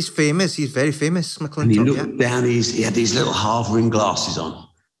 Yeah, he's famous. He's very famous, McClintock. And he looked down, he had these little half-ring glasses on.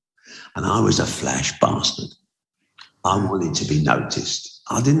 And I was a flash bastard. I wanted to be noticed.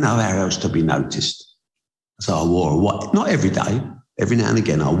 I didn't know how else to be noticed. So I wore a white, not every day, every now and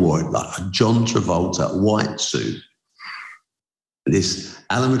again I wore it like a John Travolta white suit. And this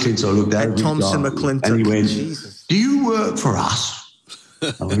Alan McClintock looked at me. Thompson McClintock. And he went, Jesus. Do you work for us?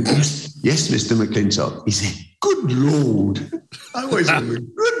 I went, yes, Mr. McClintock. He said, good Lord. I always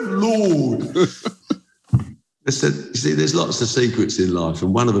went, good Lord. I said, you see, there's lots of secrets in life,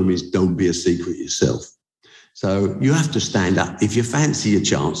 and one of them is don't be a secret yourself. So you have to stand up. If you fancy your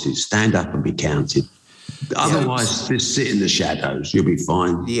chances, stand up and be counted. Otherwise, just sit in the shadows. You'll be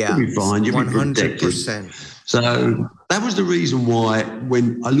fine. Yeah, you'll be fine. You'll 100%. Be protected. So that was the reason why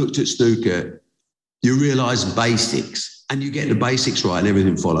when I looked at snooker, you realise basics. And you get the basics right and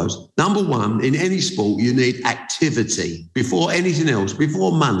everything follows. Number one, in any sport, you need activity. Before anything else,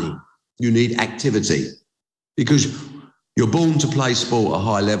 before money, you need activity. because you're born to play sport at a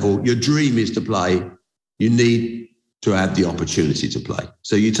high level. Your dream is to play. You need to have the opportunity to play.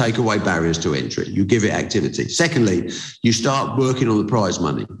 So you take away barriers to entry. You give it activity. Secondly, you start working on the prize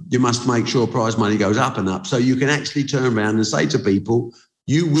money. You must make sure prize money goes up and up so you can actually turn around and say to people,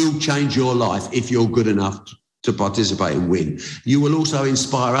 you will change your life if you're good enough to participate and win. You will also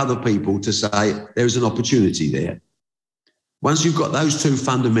inspire other people to say there's an opportunity there. Once you've got those two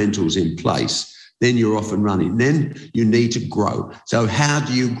fundamentals in place, then you're off and running. Then you need to grow. So how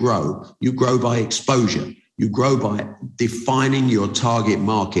do you grow? You grow by exposure. You grow by defining your target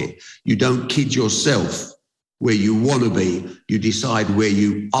market. You don't kid yourself where you want to be. You decide where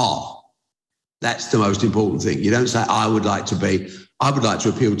you are. That's the most important thing. You don't say, I would like to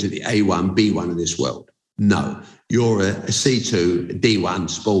appeal to the A1, B1 of this world. No, you're a C2, D1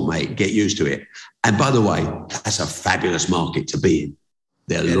 sport, mate. Get used to it. And by the way, that's a fabulous market to be in.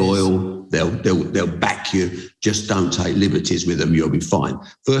 They're loyal. They'll back you. Just don't take liberties with them. You'll be fine.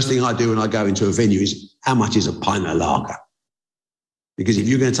 First thing I do when I go into a venue is, how much is a pint of lager? Because if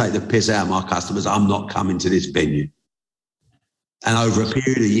you're going to take the piss out of my customers, I'm not coming to this venue. And over a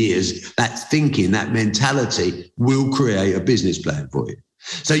period of years, that thinking, that mentality will create a business plan for you.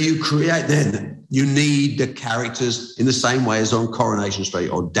 So you create then, you need the characters in the same way as on Coronation Street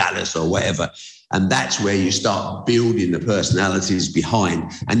or Dallas or whatever. And that's where you start building the personalities behind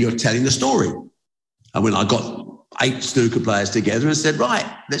and you're telling the story. And when I got 8 snooker players together and said, right,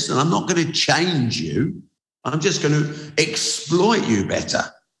 listen, I'm not going to change you. I'm just going to exploit you better.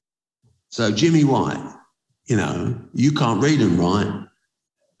 So Jimmy White, you can't read and write,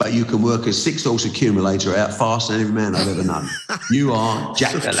 but you can work a 6-horse accumulator out faster than every man I've ever known. You are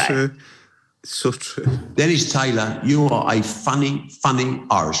Jack the Lad. So true. Dennis Taylor, you are a funny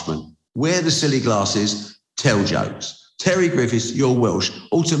Irishman. Wear the silly glasses, tell jokes. Terry Griffiths, you're Welsh.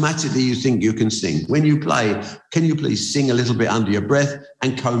 Automatically you think you can sing. When you play, can you please sing a little bit under your breath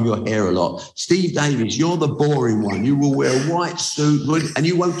and comb your hair a lot? Steve Davies, you're the boring one. You will wear a white suit and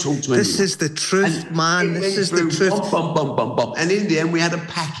you won't talk to anyone. This is the truth, man. This is the truth. Bum. And in the end, we had a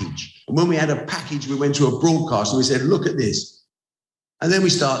package. And when we had a package, we went to a broadcast and we said, look at this. And then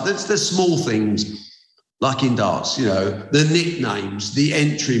we start, that's the small things. Like in darts, the nicknames, the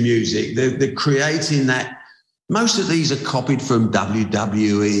entry music, the creating that. Most of these are copied from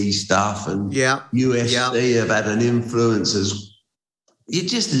WWE stuff and UFC have had an influence. You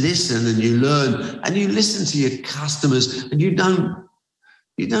just listen and you learn and you listen to your customers and you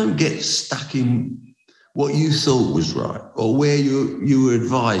don't get stuck in what you thought was right or where you were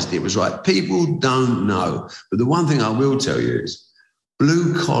advised it was right. People don't know. But the one thing I will tell you is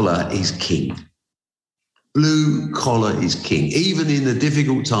blue collar is king. Blue collar is king, even in the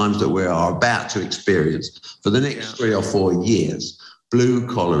difficult times that we are about to experience for the next 3 or 4 years. Blue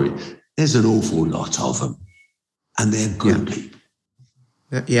collar, there's an awful lot of them, and they're good people.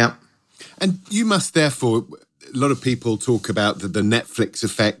 Yeah. And you must therefore, a lot of people talk about the Netflix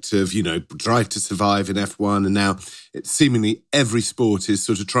effect of, Drive to Survive in F1, and now seemingly every sport is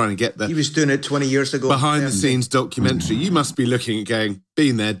sort of trying to get He was doing it 20 years ago. Behind-the-scenes documentary. You must be looking at going,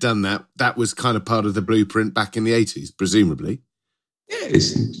 been there, done that. That was kind of part of the blueprint back in the 80s, presumably. Yeah,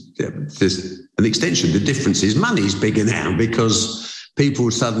 there's an extension. The difference is money's bigger now because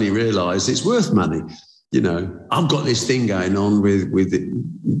people suddenly realise it's worth money. I've got this thing going on with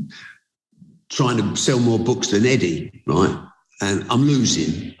trying to sell more books than Eddie, right? And I'm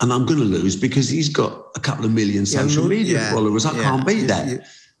losing, and I'm going to lose because he's got a couple of million social media followers. I can't beat that.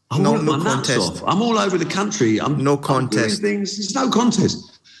 I'm all my nuts off. I'm all over the country. No contest. It's no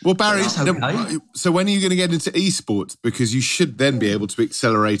contest. Well, Barry, okay. So when are you going to get into esports? Because you should then be able to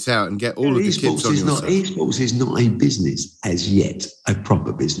accelerate out and get all of the kids on your side. Esports is not a business as yet, a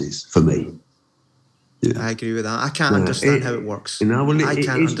proper business for me. I agree with that. I can't understand how it works.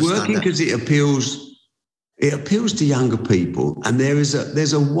 It's working because it appeals to younger people, and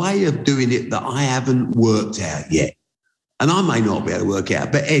there's a way of doing it that I haven't worked out yet. And I may not be able to work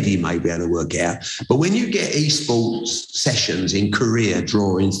out, but Eddie may be able to work out. But when you get esports sessions in Korea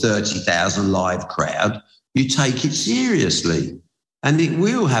drawing 30,000 live crowd, you take it seriously, and it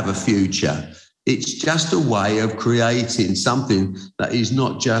will have a future. It's just a way of creating something that is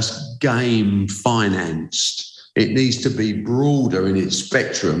not just game financed. It needs to be broader in its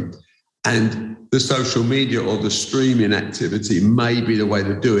spectrum. And the social media or the streaming activity may be the way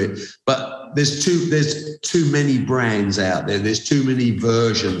to do it. But there's too many brands out there. There's too many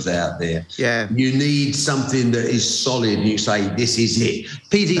versions out there. Yeah. You need something that is solid. And you say, this is it.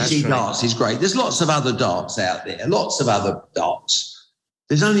 PDC darts is great. There's lots of other darts out there. Lots of other darts.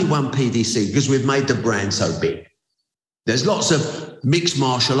 There's only one PDC because we've made the brand so big. There's lots of mixed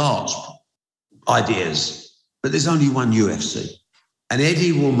martial arts ideas. but there's only one UFC. And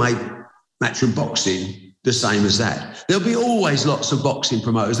Eddie will make Matchroom Boxing the same as that. There'll be always lots of boxing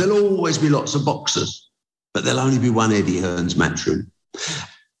promoters. There'll always be lots of boxers, but there'll only be one Eddie Hearn's Matchroom.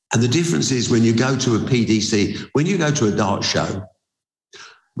 And the difference is when you go to a PDC, when you go to a dart show,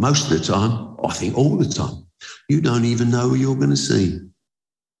 most of the time, I think all the time, you don't even know who you're going to see.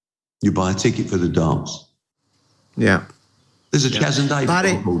 You buy a ticket for the darts. Yeah. There's a Chas and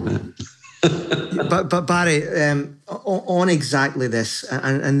Dave called that. but Barry, on exactly this,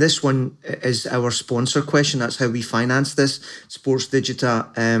 and this one is our sponsor question. That's how we finance this, Sports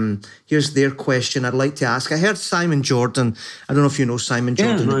Digita. Here's their question I'd like to ask. I heard Simon Jordan. I don't know if you know Simon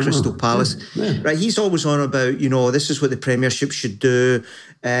Jordan, the Crystal Palace. Yeah. Right, he's always on about, this is what the Premiership should do.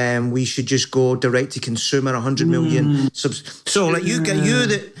 We should just go direct to consumer, 100 million subs. So, like, you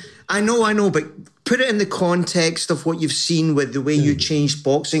that I know, but put it in the context of what you've seen with the way you changed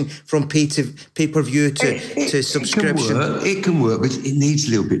boxing from pay-per-view to subscription. It can work, but it needs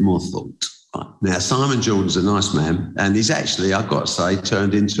a little bit more thought. Now, Simon Jordan's a nice man, and he's actually, I've got to say,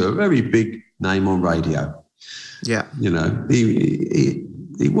 turned into a very big name on radio. Yeah.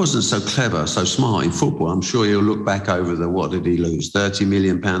 He wasn't so clever, so smart in football. I'm sure he'll look back over what did he lose? £30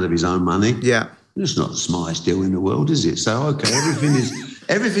 million of his own money? Yeah. It's not the smartest deal in the world, is it? So, okay,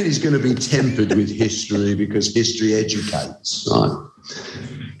 everything is going to be tempered with history because history educates, right?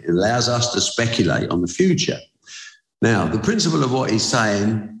 It allows us to speculate on the future. Now, the principle of what he's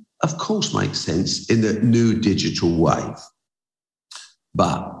saying, of course, makes sense in the new digital wave.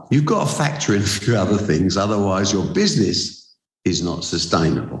 But you've got to factor in a few other things, otherwise your business is not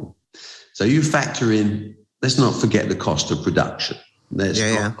sustainable. So you factor in, let's not forget the cost of production.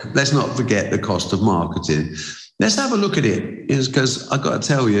 Let's not forget the cost of marketing. Let's have a look at it, because I've got to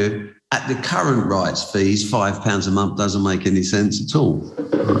tell you, at the current rights fees, £5 a month doesn't make any sense at all.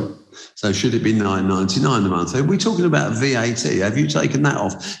 So should it be $9.99 a month? Are we talking about VAT? Have you taken that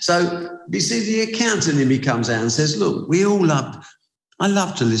off? So you see, the accountant in me comes out and says, look, I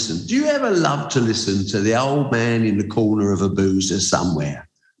love to listen. Do you ever love to listen to the old man in the corner of a boozer somewhere?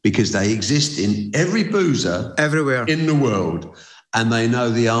 Because they exist in every boozer everywhere in the world, and they know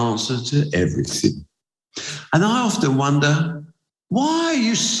the answer to everything. And I often wonder, why are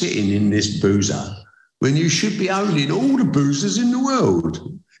you sitting in this boozer when you should be owning all the boozers in the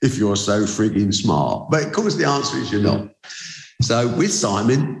world if you're so frigging smart? But of course, the answer is you're not. So with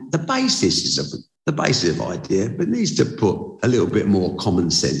Simon, the basis of idea, but needs to put a little bit more common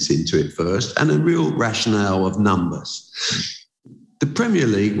sense into it first and a real rationale of numbers. The Premier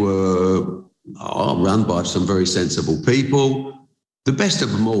League were run by some very sensible people. The best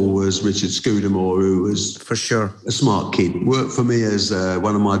of them all was Richard Scudamore, who was for sure a smart kid. Worked for me as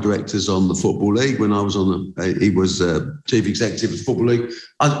one of my directors on the Football League when I was he was chief executive of the Football League.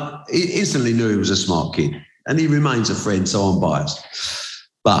 I instantly knew he was a smart kid, and he remains a friend, so I'm biased.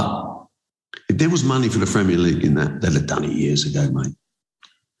 But if there was money for the Premier League in that, they'd have done it years ago, mate.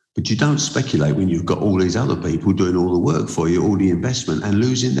 But you don't speculate when you've got all these other people doing all the work for you, all the investment, and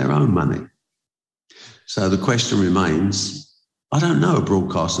losing their own money. So the question remains, I don't know a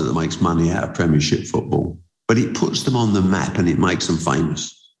broadcaster that makes money out of Premiership football, but it puts them on the map and it makes them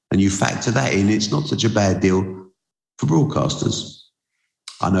famous. And you factor that in, it's not such a bad deal for broadcasters.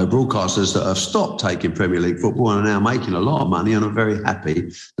 I know broadcasters that have stopped taking Premier League football and are now making a lot of money and are very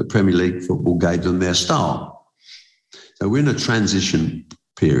happy that Premier League football gave them their start. So we're in a transition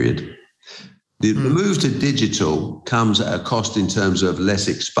period. The move to digital comes at a cost in terms of less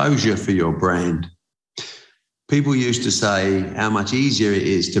exposure for your brand. People used to say how much easier it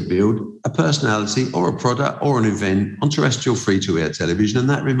is to build a personality or a product or an event on terrestrial free-to-air television, and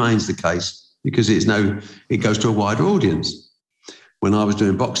that remains the case because it goes to a wider audience. When I was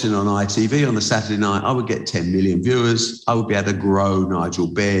doing boxing on ITV on a Saturday night, I would get 10 million viewers. I would be able to grow Nigel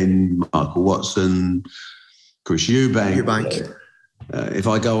Benn, Michael Watson, Chris Eubank. If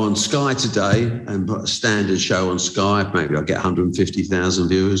I go on Sky today and put a standard show on Sky, maybe I'll get 150,000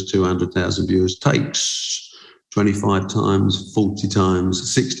 viewers, 200,000 viewers. Takes 25 times, 40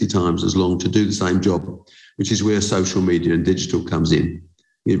 times, 60 times as long to do the same job, which is where social media and digital comes in.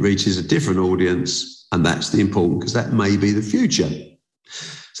 It reaches a different audience, and that's the important, because that may be the future.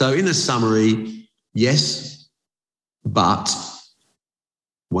 So in a summary, yes, but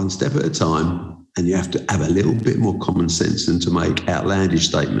one step at a time, and you have to have a little bit more common sense than to make outlandish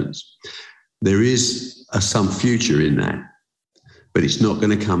statements. There is some future in that, but it's not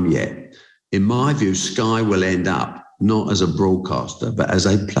going to come yet. In my view, Sky will end up not as a broadcaster, but as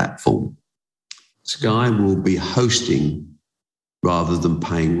a platform. Sky will be hosting rather than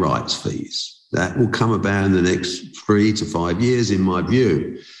paying rights fees. That will come about in the next 3 to 5 years, in my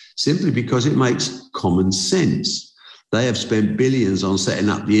view. simply because it makes common sense. They have spent billions on setting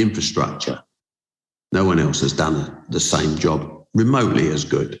up the infrastructure. No one else has done the same job remotely as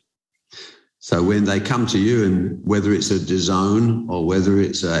good. So when they come to you, and whether it's a DAZN or whether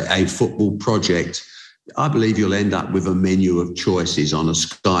it's a football project, I believe you'll end up with a menu of choices on a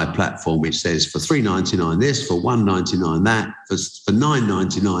Sky platform which says for $3.99 this, for $1.99 that, for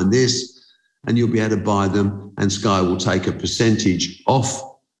 $9.99 this, and you'll be able to buy them, and Sky will take a percentage off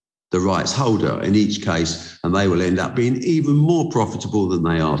the rights holder in each case, and they will end up being even more profitable than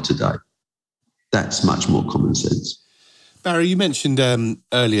they are today. That's much more common sense. Barry, you mentioned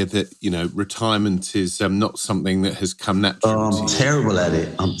earlier that, retirement is not something that has come naturally. I'm terrible at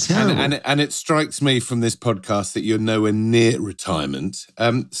it. I'm terrible. And it strikes me from this podcast that you're nowhere near retirement.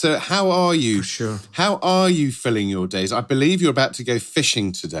 So how are you? For sure. How are you filling your days? I believe you're about to go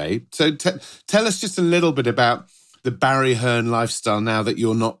fishing today. So tell us just a little bit about the Barry Hearn lifestyle now that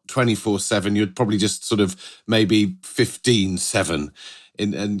you're not 24/7. You're probably just sort of maybe 15/7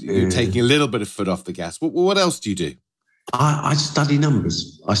 and you're taking a little bit of foot off the gas. What else do you do? I study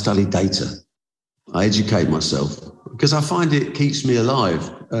numbers. I study data. I educate myself because I find it keeps me alive.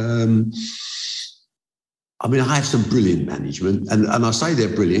 I have some brilliant management, and I say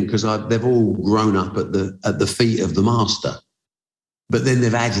they're brilliant because they've all grown up at the feet of the master. But then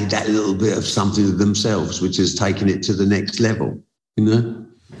they've added that little bit of something of themselves, which has taken it to the next level.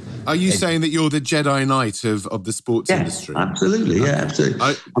 Are you saying that you're the Jedi Knight of the sports industry? Absolutely. Okay. Yeah,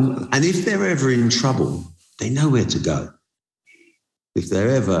 absolutely. And if they're ever in trouble, they know where to go. If they're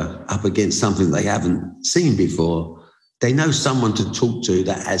ever up against something they haven't seen before, they know someone to talk to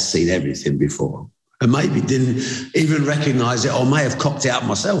that has seen everything before and maybe didn't even recognise it, or may have copped it out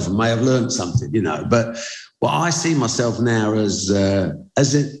myself and may have learned something, But I see myself now as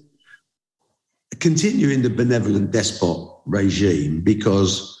continuing the benevolent despot regime,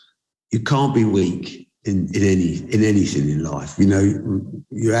 because you can't be weak in anything in life.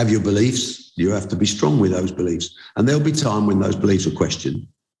 You have your beliefs. You have to be strong with those beliefs, and there'll be time when those beliefs are questioned,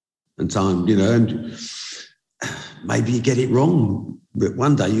 and and maybe you get it wrong, but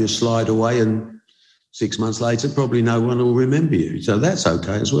one day you slide away, and 6 months later, probably no one will remember you. So that's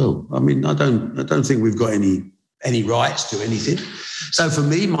okay as well. I don't think we've got any rights to anything. So for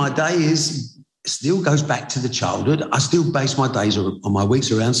me, my day still goes back to the childhood. I still base my days on my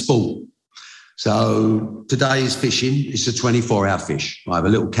weeks around sport. So today is fishing. It's a 24-hour fish. I have a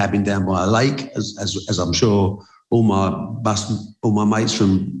little cabin down by a lake, as I'm sure all my mates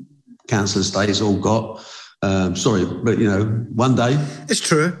from council estates all got. Sorry, but one day it's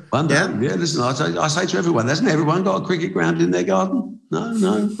true. One day, yeah. Listen, I say to everyone, hasn't everyone got a cricket ground in their garden?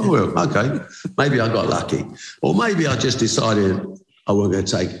 No. Oh well, okay. Maybe I got lucky, or maybe I just decided I wasn't going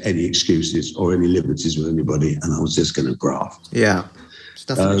to take any excuses or any liberties with anybody, and I was just going to graft. Yeah.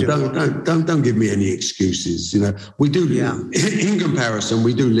 Don't give me any excuses. We do, in comparison,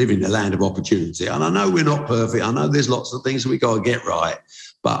 we do live in the land of opportunity. And I know we're not perfect. I know there's lots of things we got to get right.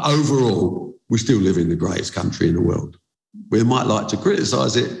 But overall, we still live in the greatest country in the world. We might like to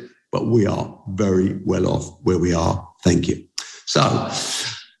criticise it, but we are very well off where we are. Thank you. So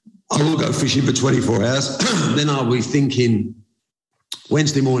I will go fishing for 24 hours. Then I'll be thinking,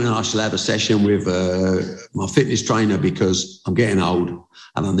 Wednesday morning, I shall have a session with my fitness trainer, because I'm getting old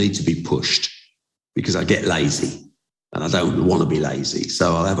and I need to be pushed because I get lazy and I don't want to be lazy.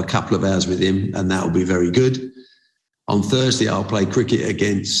 So I'll have a couple of hours with him, and that will be very good. On Thursday, I'll play cricket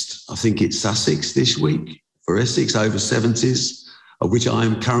against, I think it's Sussex this week, for Essex over 70s, of which I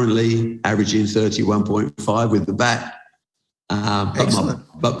am currently averaging 31.5 with the bat. Excellent.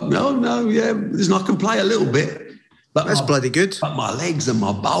 Listen, I can play a little bit. But that's bloody good. But my legs and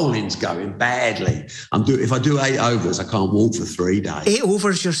my bowling's going badly. If I do 8 overs, I can't walk for 3 days. 8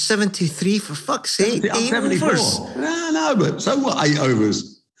 overs? You're 73, for fuck's sake. I'm 74. Overs. No, but so what, 8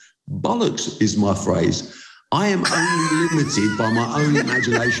 overs? Bollocks is my phrase. I am only limited by my own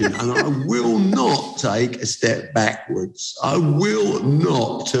imagination, and I will not take a step backwards. I will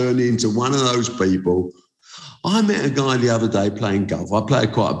not turn into one of those people. I met a guy the other day playing golf. I play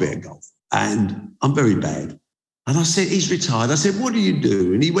quite a bit of golf, and I'm very bad. And I said, he's retired. I said, what do you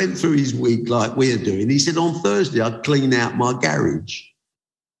do? And he went through his week like we're doing. He said, on Thursday, I'd clean out my garage.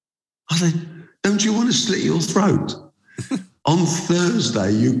 I said, don't you want to slit your throat? On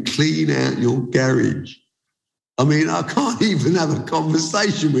Thursday, you clean out your garage. I mean, I can't even have a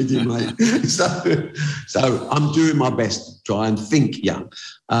conversation with you, mate. So I'm doing my best to try and think young.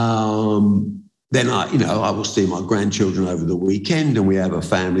 Then I will see my grandchildren over the weekend, and we have a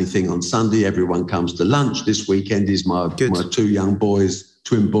family thing on Sunday. Everyone comes to lunch. This weekend is my 2 young boys,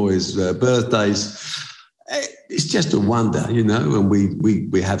 twin boys' birthdays. it's just a wonder, you know, and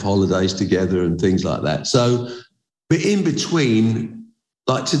we have holidays together and things like that. So, but in between,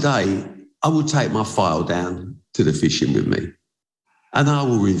 like today, I will take my file down to the fishing with me, and I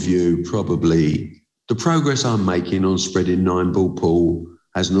will review probably the progress I'm making on spreading 9-ball pool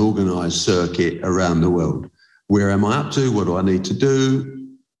as an organised circuit around the world. Where am I up to? What do I need to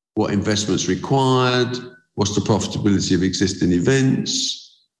do? What investments required? What's the profitability of existing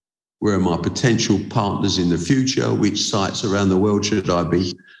events? Where are my potential partners in the future? Which sites around the world should I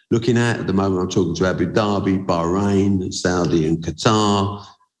be looking at? At the moment, I'm talking to Abu Dhabi, Bahrain, Saudi and Qatar.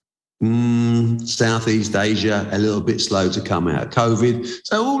 Southeast Asia, a little bit slow to come out of COVID.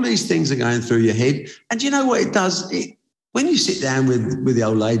 So all these things are going through your head. And you know what it does? When you sit down with the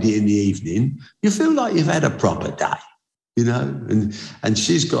old lady in the evening, you feel like you've had a proper day, you know, and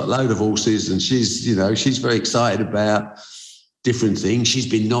she's got a load of horses and she's very excited about different things. She's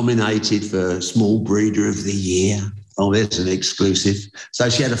been nominated for Small Breeder of the Year. Oh, there's an exclusive.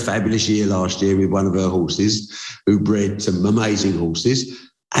 So she had a fabulous year last year with one of her horses who bred some amazing horses.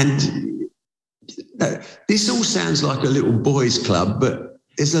 And this all sounds like a little boys' club, but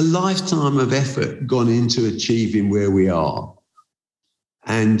there's a lifetime of effort gone into achieving where we are.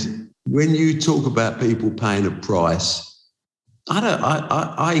 And when you talk about people paying a price,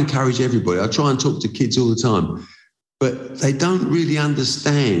 I encourage everybody. I try and talk to kids all the time, but they don't really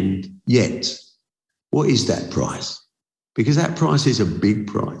understand yet what is that price, because that price is a big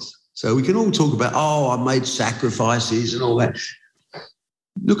price. So we can all talk about, I made sacrifices and all that.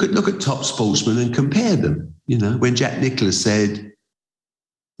 Look at top sportsmen and compare them. You know, when Jack Nicklaus said,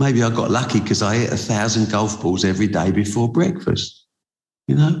 maybe I got lucky because I ate 1,000 golf balls every day before breakfast.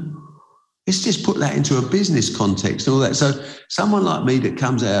 You know, let's just put that into a business context and all that. So someone like me that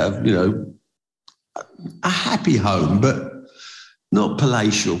comes out of, you know, a happy home, but not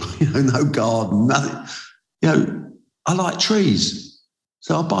palatial, you know, no garden, nothing. You know, I like trees.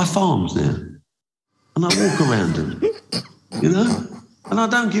 So I buy farms now and I walk around them, you know. And I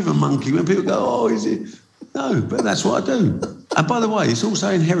don't give a monkey when people go, is it? No, but that's what I do. And by the way, it's also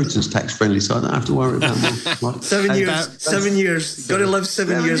inheritance tax friendly, so I don't have to worry about that. 7 years. 7 years. Got to live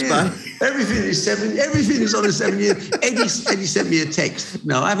 7 years back. Everything is 7. Everything is on a 7 year. Eddie sent me a text.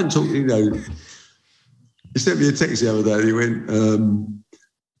 No, I haven't talked, you know. He sent me a text the other day. He went,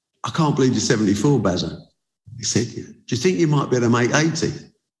 I can't believe you're 74, Bazza. He said, do you think you might be able to make 80?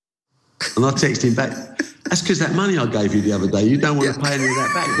 And I texted him back, that's because that money I gave you the other day, you don't want to pay any of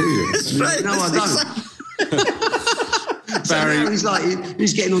that back, do you? That's right. No, I don't. Barry. So he's like,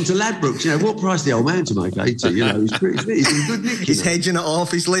 he's getting onto Ladbrokes. You know, what price the old man to make 80? You know, he's in good nick. He's hedging it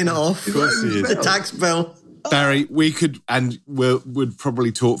off, he's laying it off. Of course he is. The tax bill. Barry, we could and would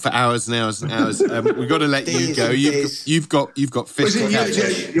probably talk for hours and hours and hours. We've got to let you go. You've got fish to catch.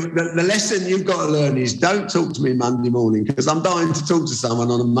 The lesson you've got to learn is don't talk to me Monday morning, because I'm dying to talk to someone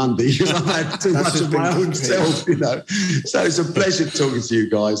on a Monday because I've had too much of my own self, you know. So it's a pleasure talking to you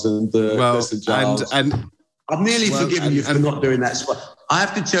guys. And listen, Giles, and I've nearly forgiven you for not doing that. I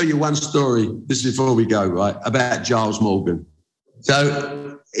have to tell you one story just before we go, right, about Giles Morgan.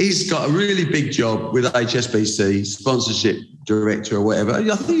 So he's got a really big job with HSBC, sponsorship director or whatever.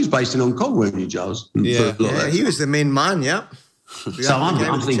 I think he was based in Hong Kong, weren't you, Giles? Yeah, he was the main man, yeah. So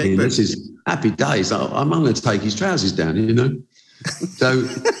I'm thinking, this is happy days. I'm going to take his trousers down, you know. So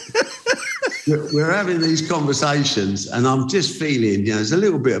we're having these conversations and I'm just feeling, you know, there's a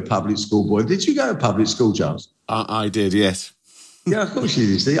little bit of public school boy. Did you go to public school, Giles? I did, yes. Yeah, of course you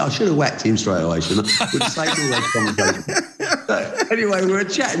did. See, I should have whacked him straight away, shouldn't I? Would have saved all those conversations. But anyway, we were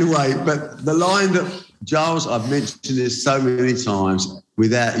chatting away, but the line that, Giles, I've mentioned this so many times,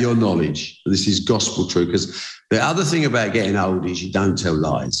 without your knowledge, this is gospel truth, because the other thing about getting old is you don't tell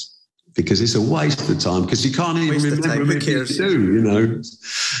lies, because it's a waste of time, because you can't even remember what you do, you know.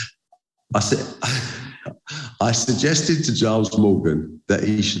 I suggested to Giles Morgan that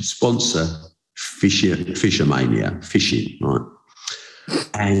he should sponsor Fishermania, fishing, right?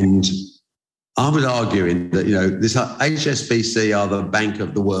 And I was arguing that, you know, this HSBC are the bank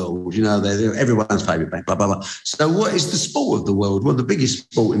of the world, you know, they're everyone's favourite bank, blah, blah, blah. So what is the sport of the world? Well, the biggest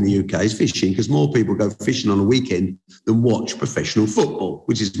sport in the UK is fishing, because more people go fishing on a weekend than watch professional football,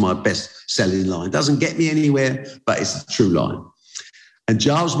 which is my best-selling line. Doesn't get me anywhere, but it's a true line. And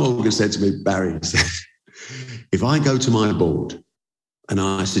Giles Morgan said to me, Barry, he said, if I go to my board and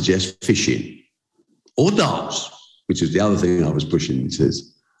I suggest fishing or darts, which is the other thing I was pushing, he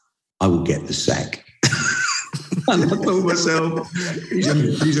says, I will get the sack. And I thought to myself, he's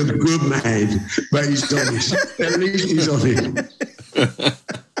a good man, but he's honest. At least he's honest.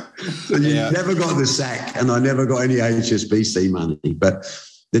 So you never got the sack, and I never got any HSBC money. But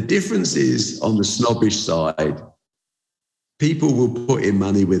The difference is on the snobbish side, people will put in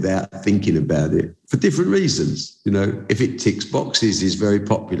money without thinking about it for different reasons. You know, if it ticks boxes is very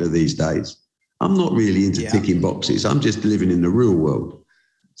popular these days. I'm not really into ticking boxes. I'm just living in the real world.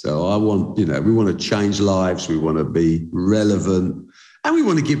 So I want, you know, we want to change lives. We want to be relevant and we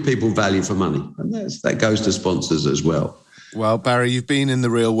want to give people value for money. And that goes to sponsors as well. Well, Barry, you've been in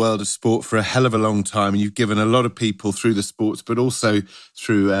the real world of sport for a hell of a long time. And you've given a lot of people through the sports, but also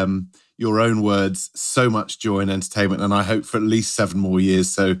through your own words, so much joy and entertainment. And I hope for at least 7 more years.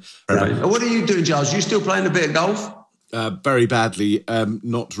 So, what are you doing, Giles? You still playing a bit of golf? Very badly,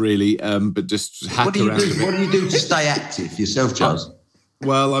 not really, but just hack around. What do you do to stay active yourself, Giles?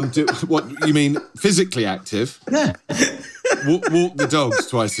 Well, what you mean physically active? Yeah. Walk the dogs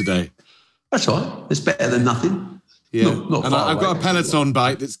twice a day. That's all right. It's better than nothing. Yeah, not and I've got a Peloton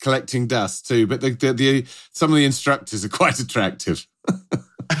bike that's collecting dust too. But some of the instructors are quite attractive.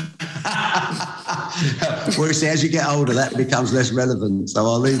 Well, see, as you get older, that becomes less relevant. So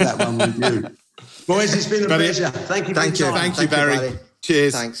I'll leave that one with you. Boys, it's been a pleasure. Thank you. Thank you, Barry.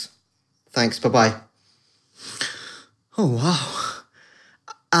 Cheers. Thanks. Bye-bye. Oh,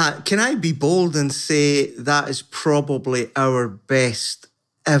 wow. Can I be bold and say that is probably our best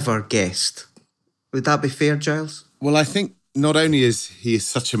ever guest? Would that be fair, Giles? Well, I think not only is he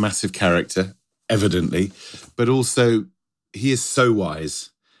such a massive character, evidently, but also he is so wise.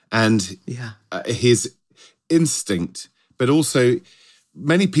 And his instinct, but also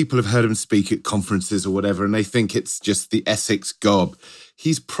many people have heard him speak at conferences or whatever, and they think it's just the Essex gob.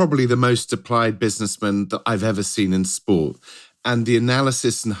 He's probably the most applied businessman that I've ever seen in sport. And the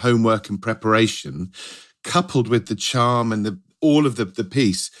analysis and homework and preparation, coupled with the charm and all of the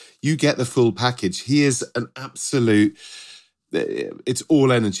piece, you get the full package. He is an absolute... It's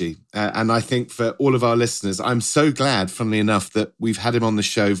all energy. And I think for all of our listeners, I'm so glad, funnily enough, that we've had him on the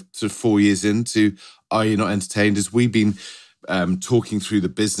show sort of 4 years into Are You Not Entertained? As we've been talking through the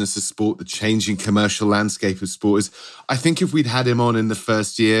business of sport, the changing commercial landscape of sport. I think if we'd had him on in the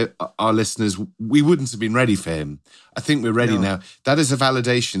first year, our listeners, we wouldn't have been ready for him. I think we're ready now. That is a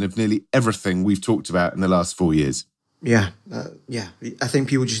validation of nearly everything we've talked about in the last 4 years. Yeah. I think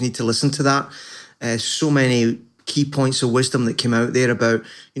people just need to listen to that. So many key points of wisdom that came out there about,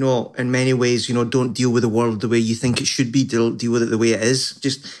 you know, in many ways, you know, don't deal with the world the way you think it should be, deal with it the way it is.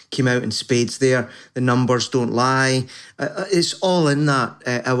 Just came out in spades there. The numbers don't lie. It's all in that,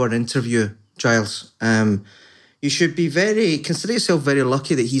 our interview, Giles. You should be consider yourself very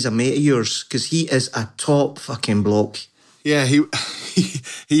lucky that he's a mate of yours, because he is a top fucking bloke. Yeah, he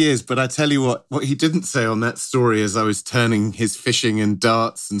is. But I tell you what he didn't say on that story as I was turning his fishing and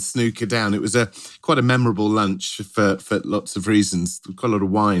darts and snooker down. It was quite a memorable lunch for lots of reasons. Quite a lot of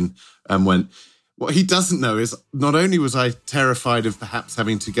wine went. What he doesn't know is not only was I terrified of perhaps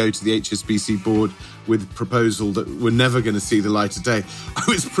having to go to the HSBC board with a proposal that we're never going to see the light of day, I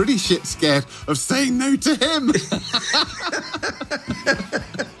was pretty shit scared of saying no to him.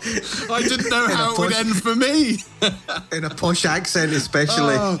 I didn't know how it would end for me. In a posh accent,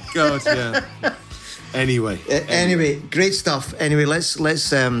 especially. Oh, God, yeah. Anyway, great stuff. Anyway, let's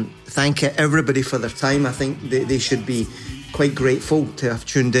thank everybody for their time. I think they should be quite grateful to have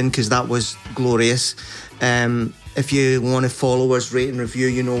tuned in, because that was glorious. If you want to follow us, rate and review,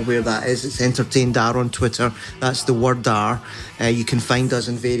 you know where that is. It's EntertainedR on Twitter. That's the word R. You can find us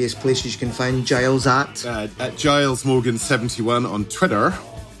in various places. You can find Giles at Giles Morgan 71 on Twitter.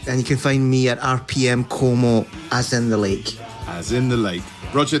 And you can find me at RPM Como, as in the lake. As in the lake.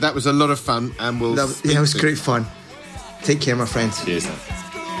 Roger, that was a lot of fun, and it was great fun. Take care, my friends. Cheers.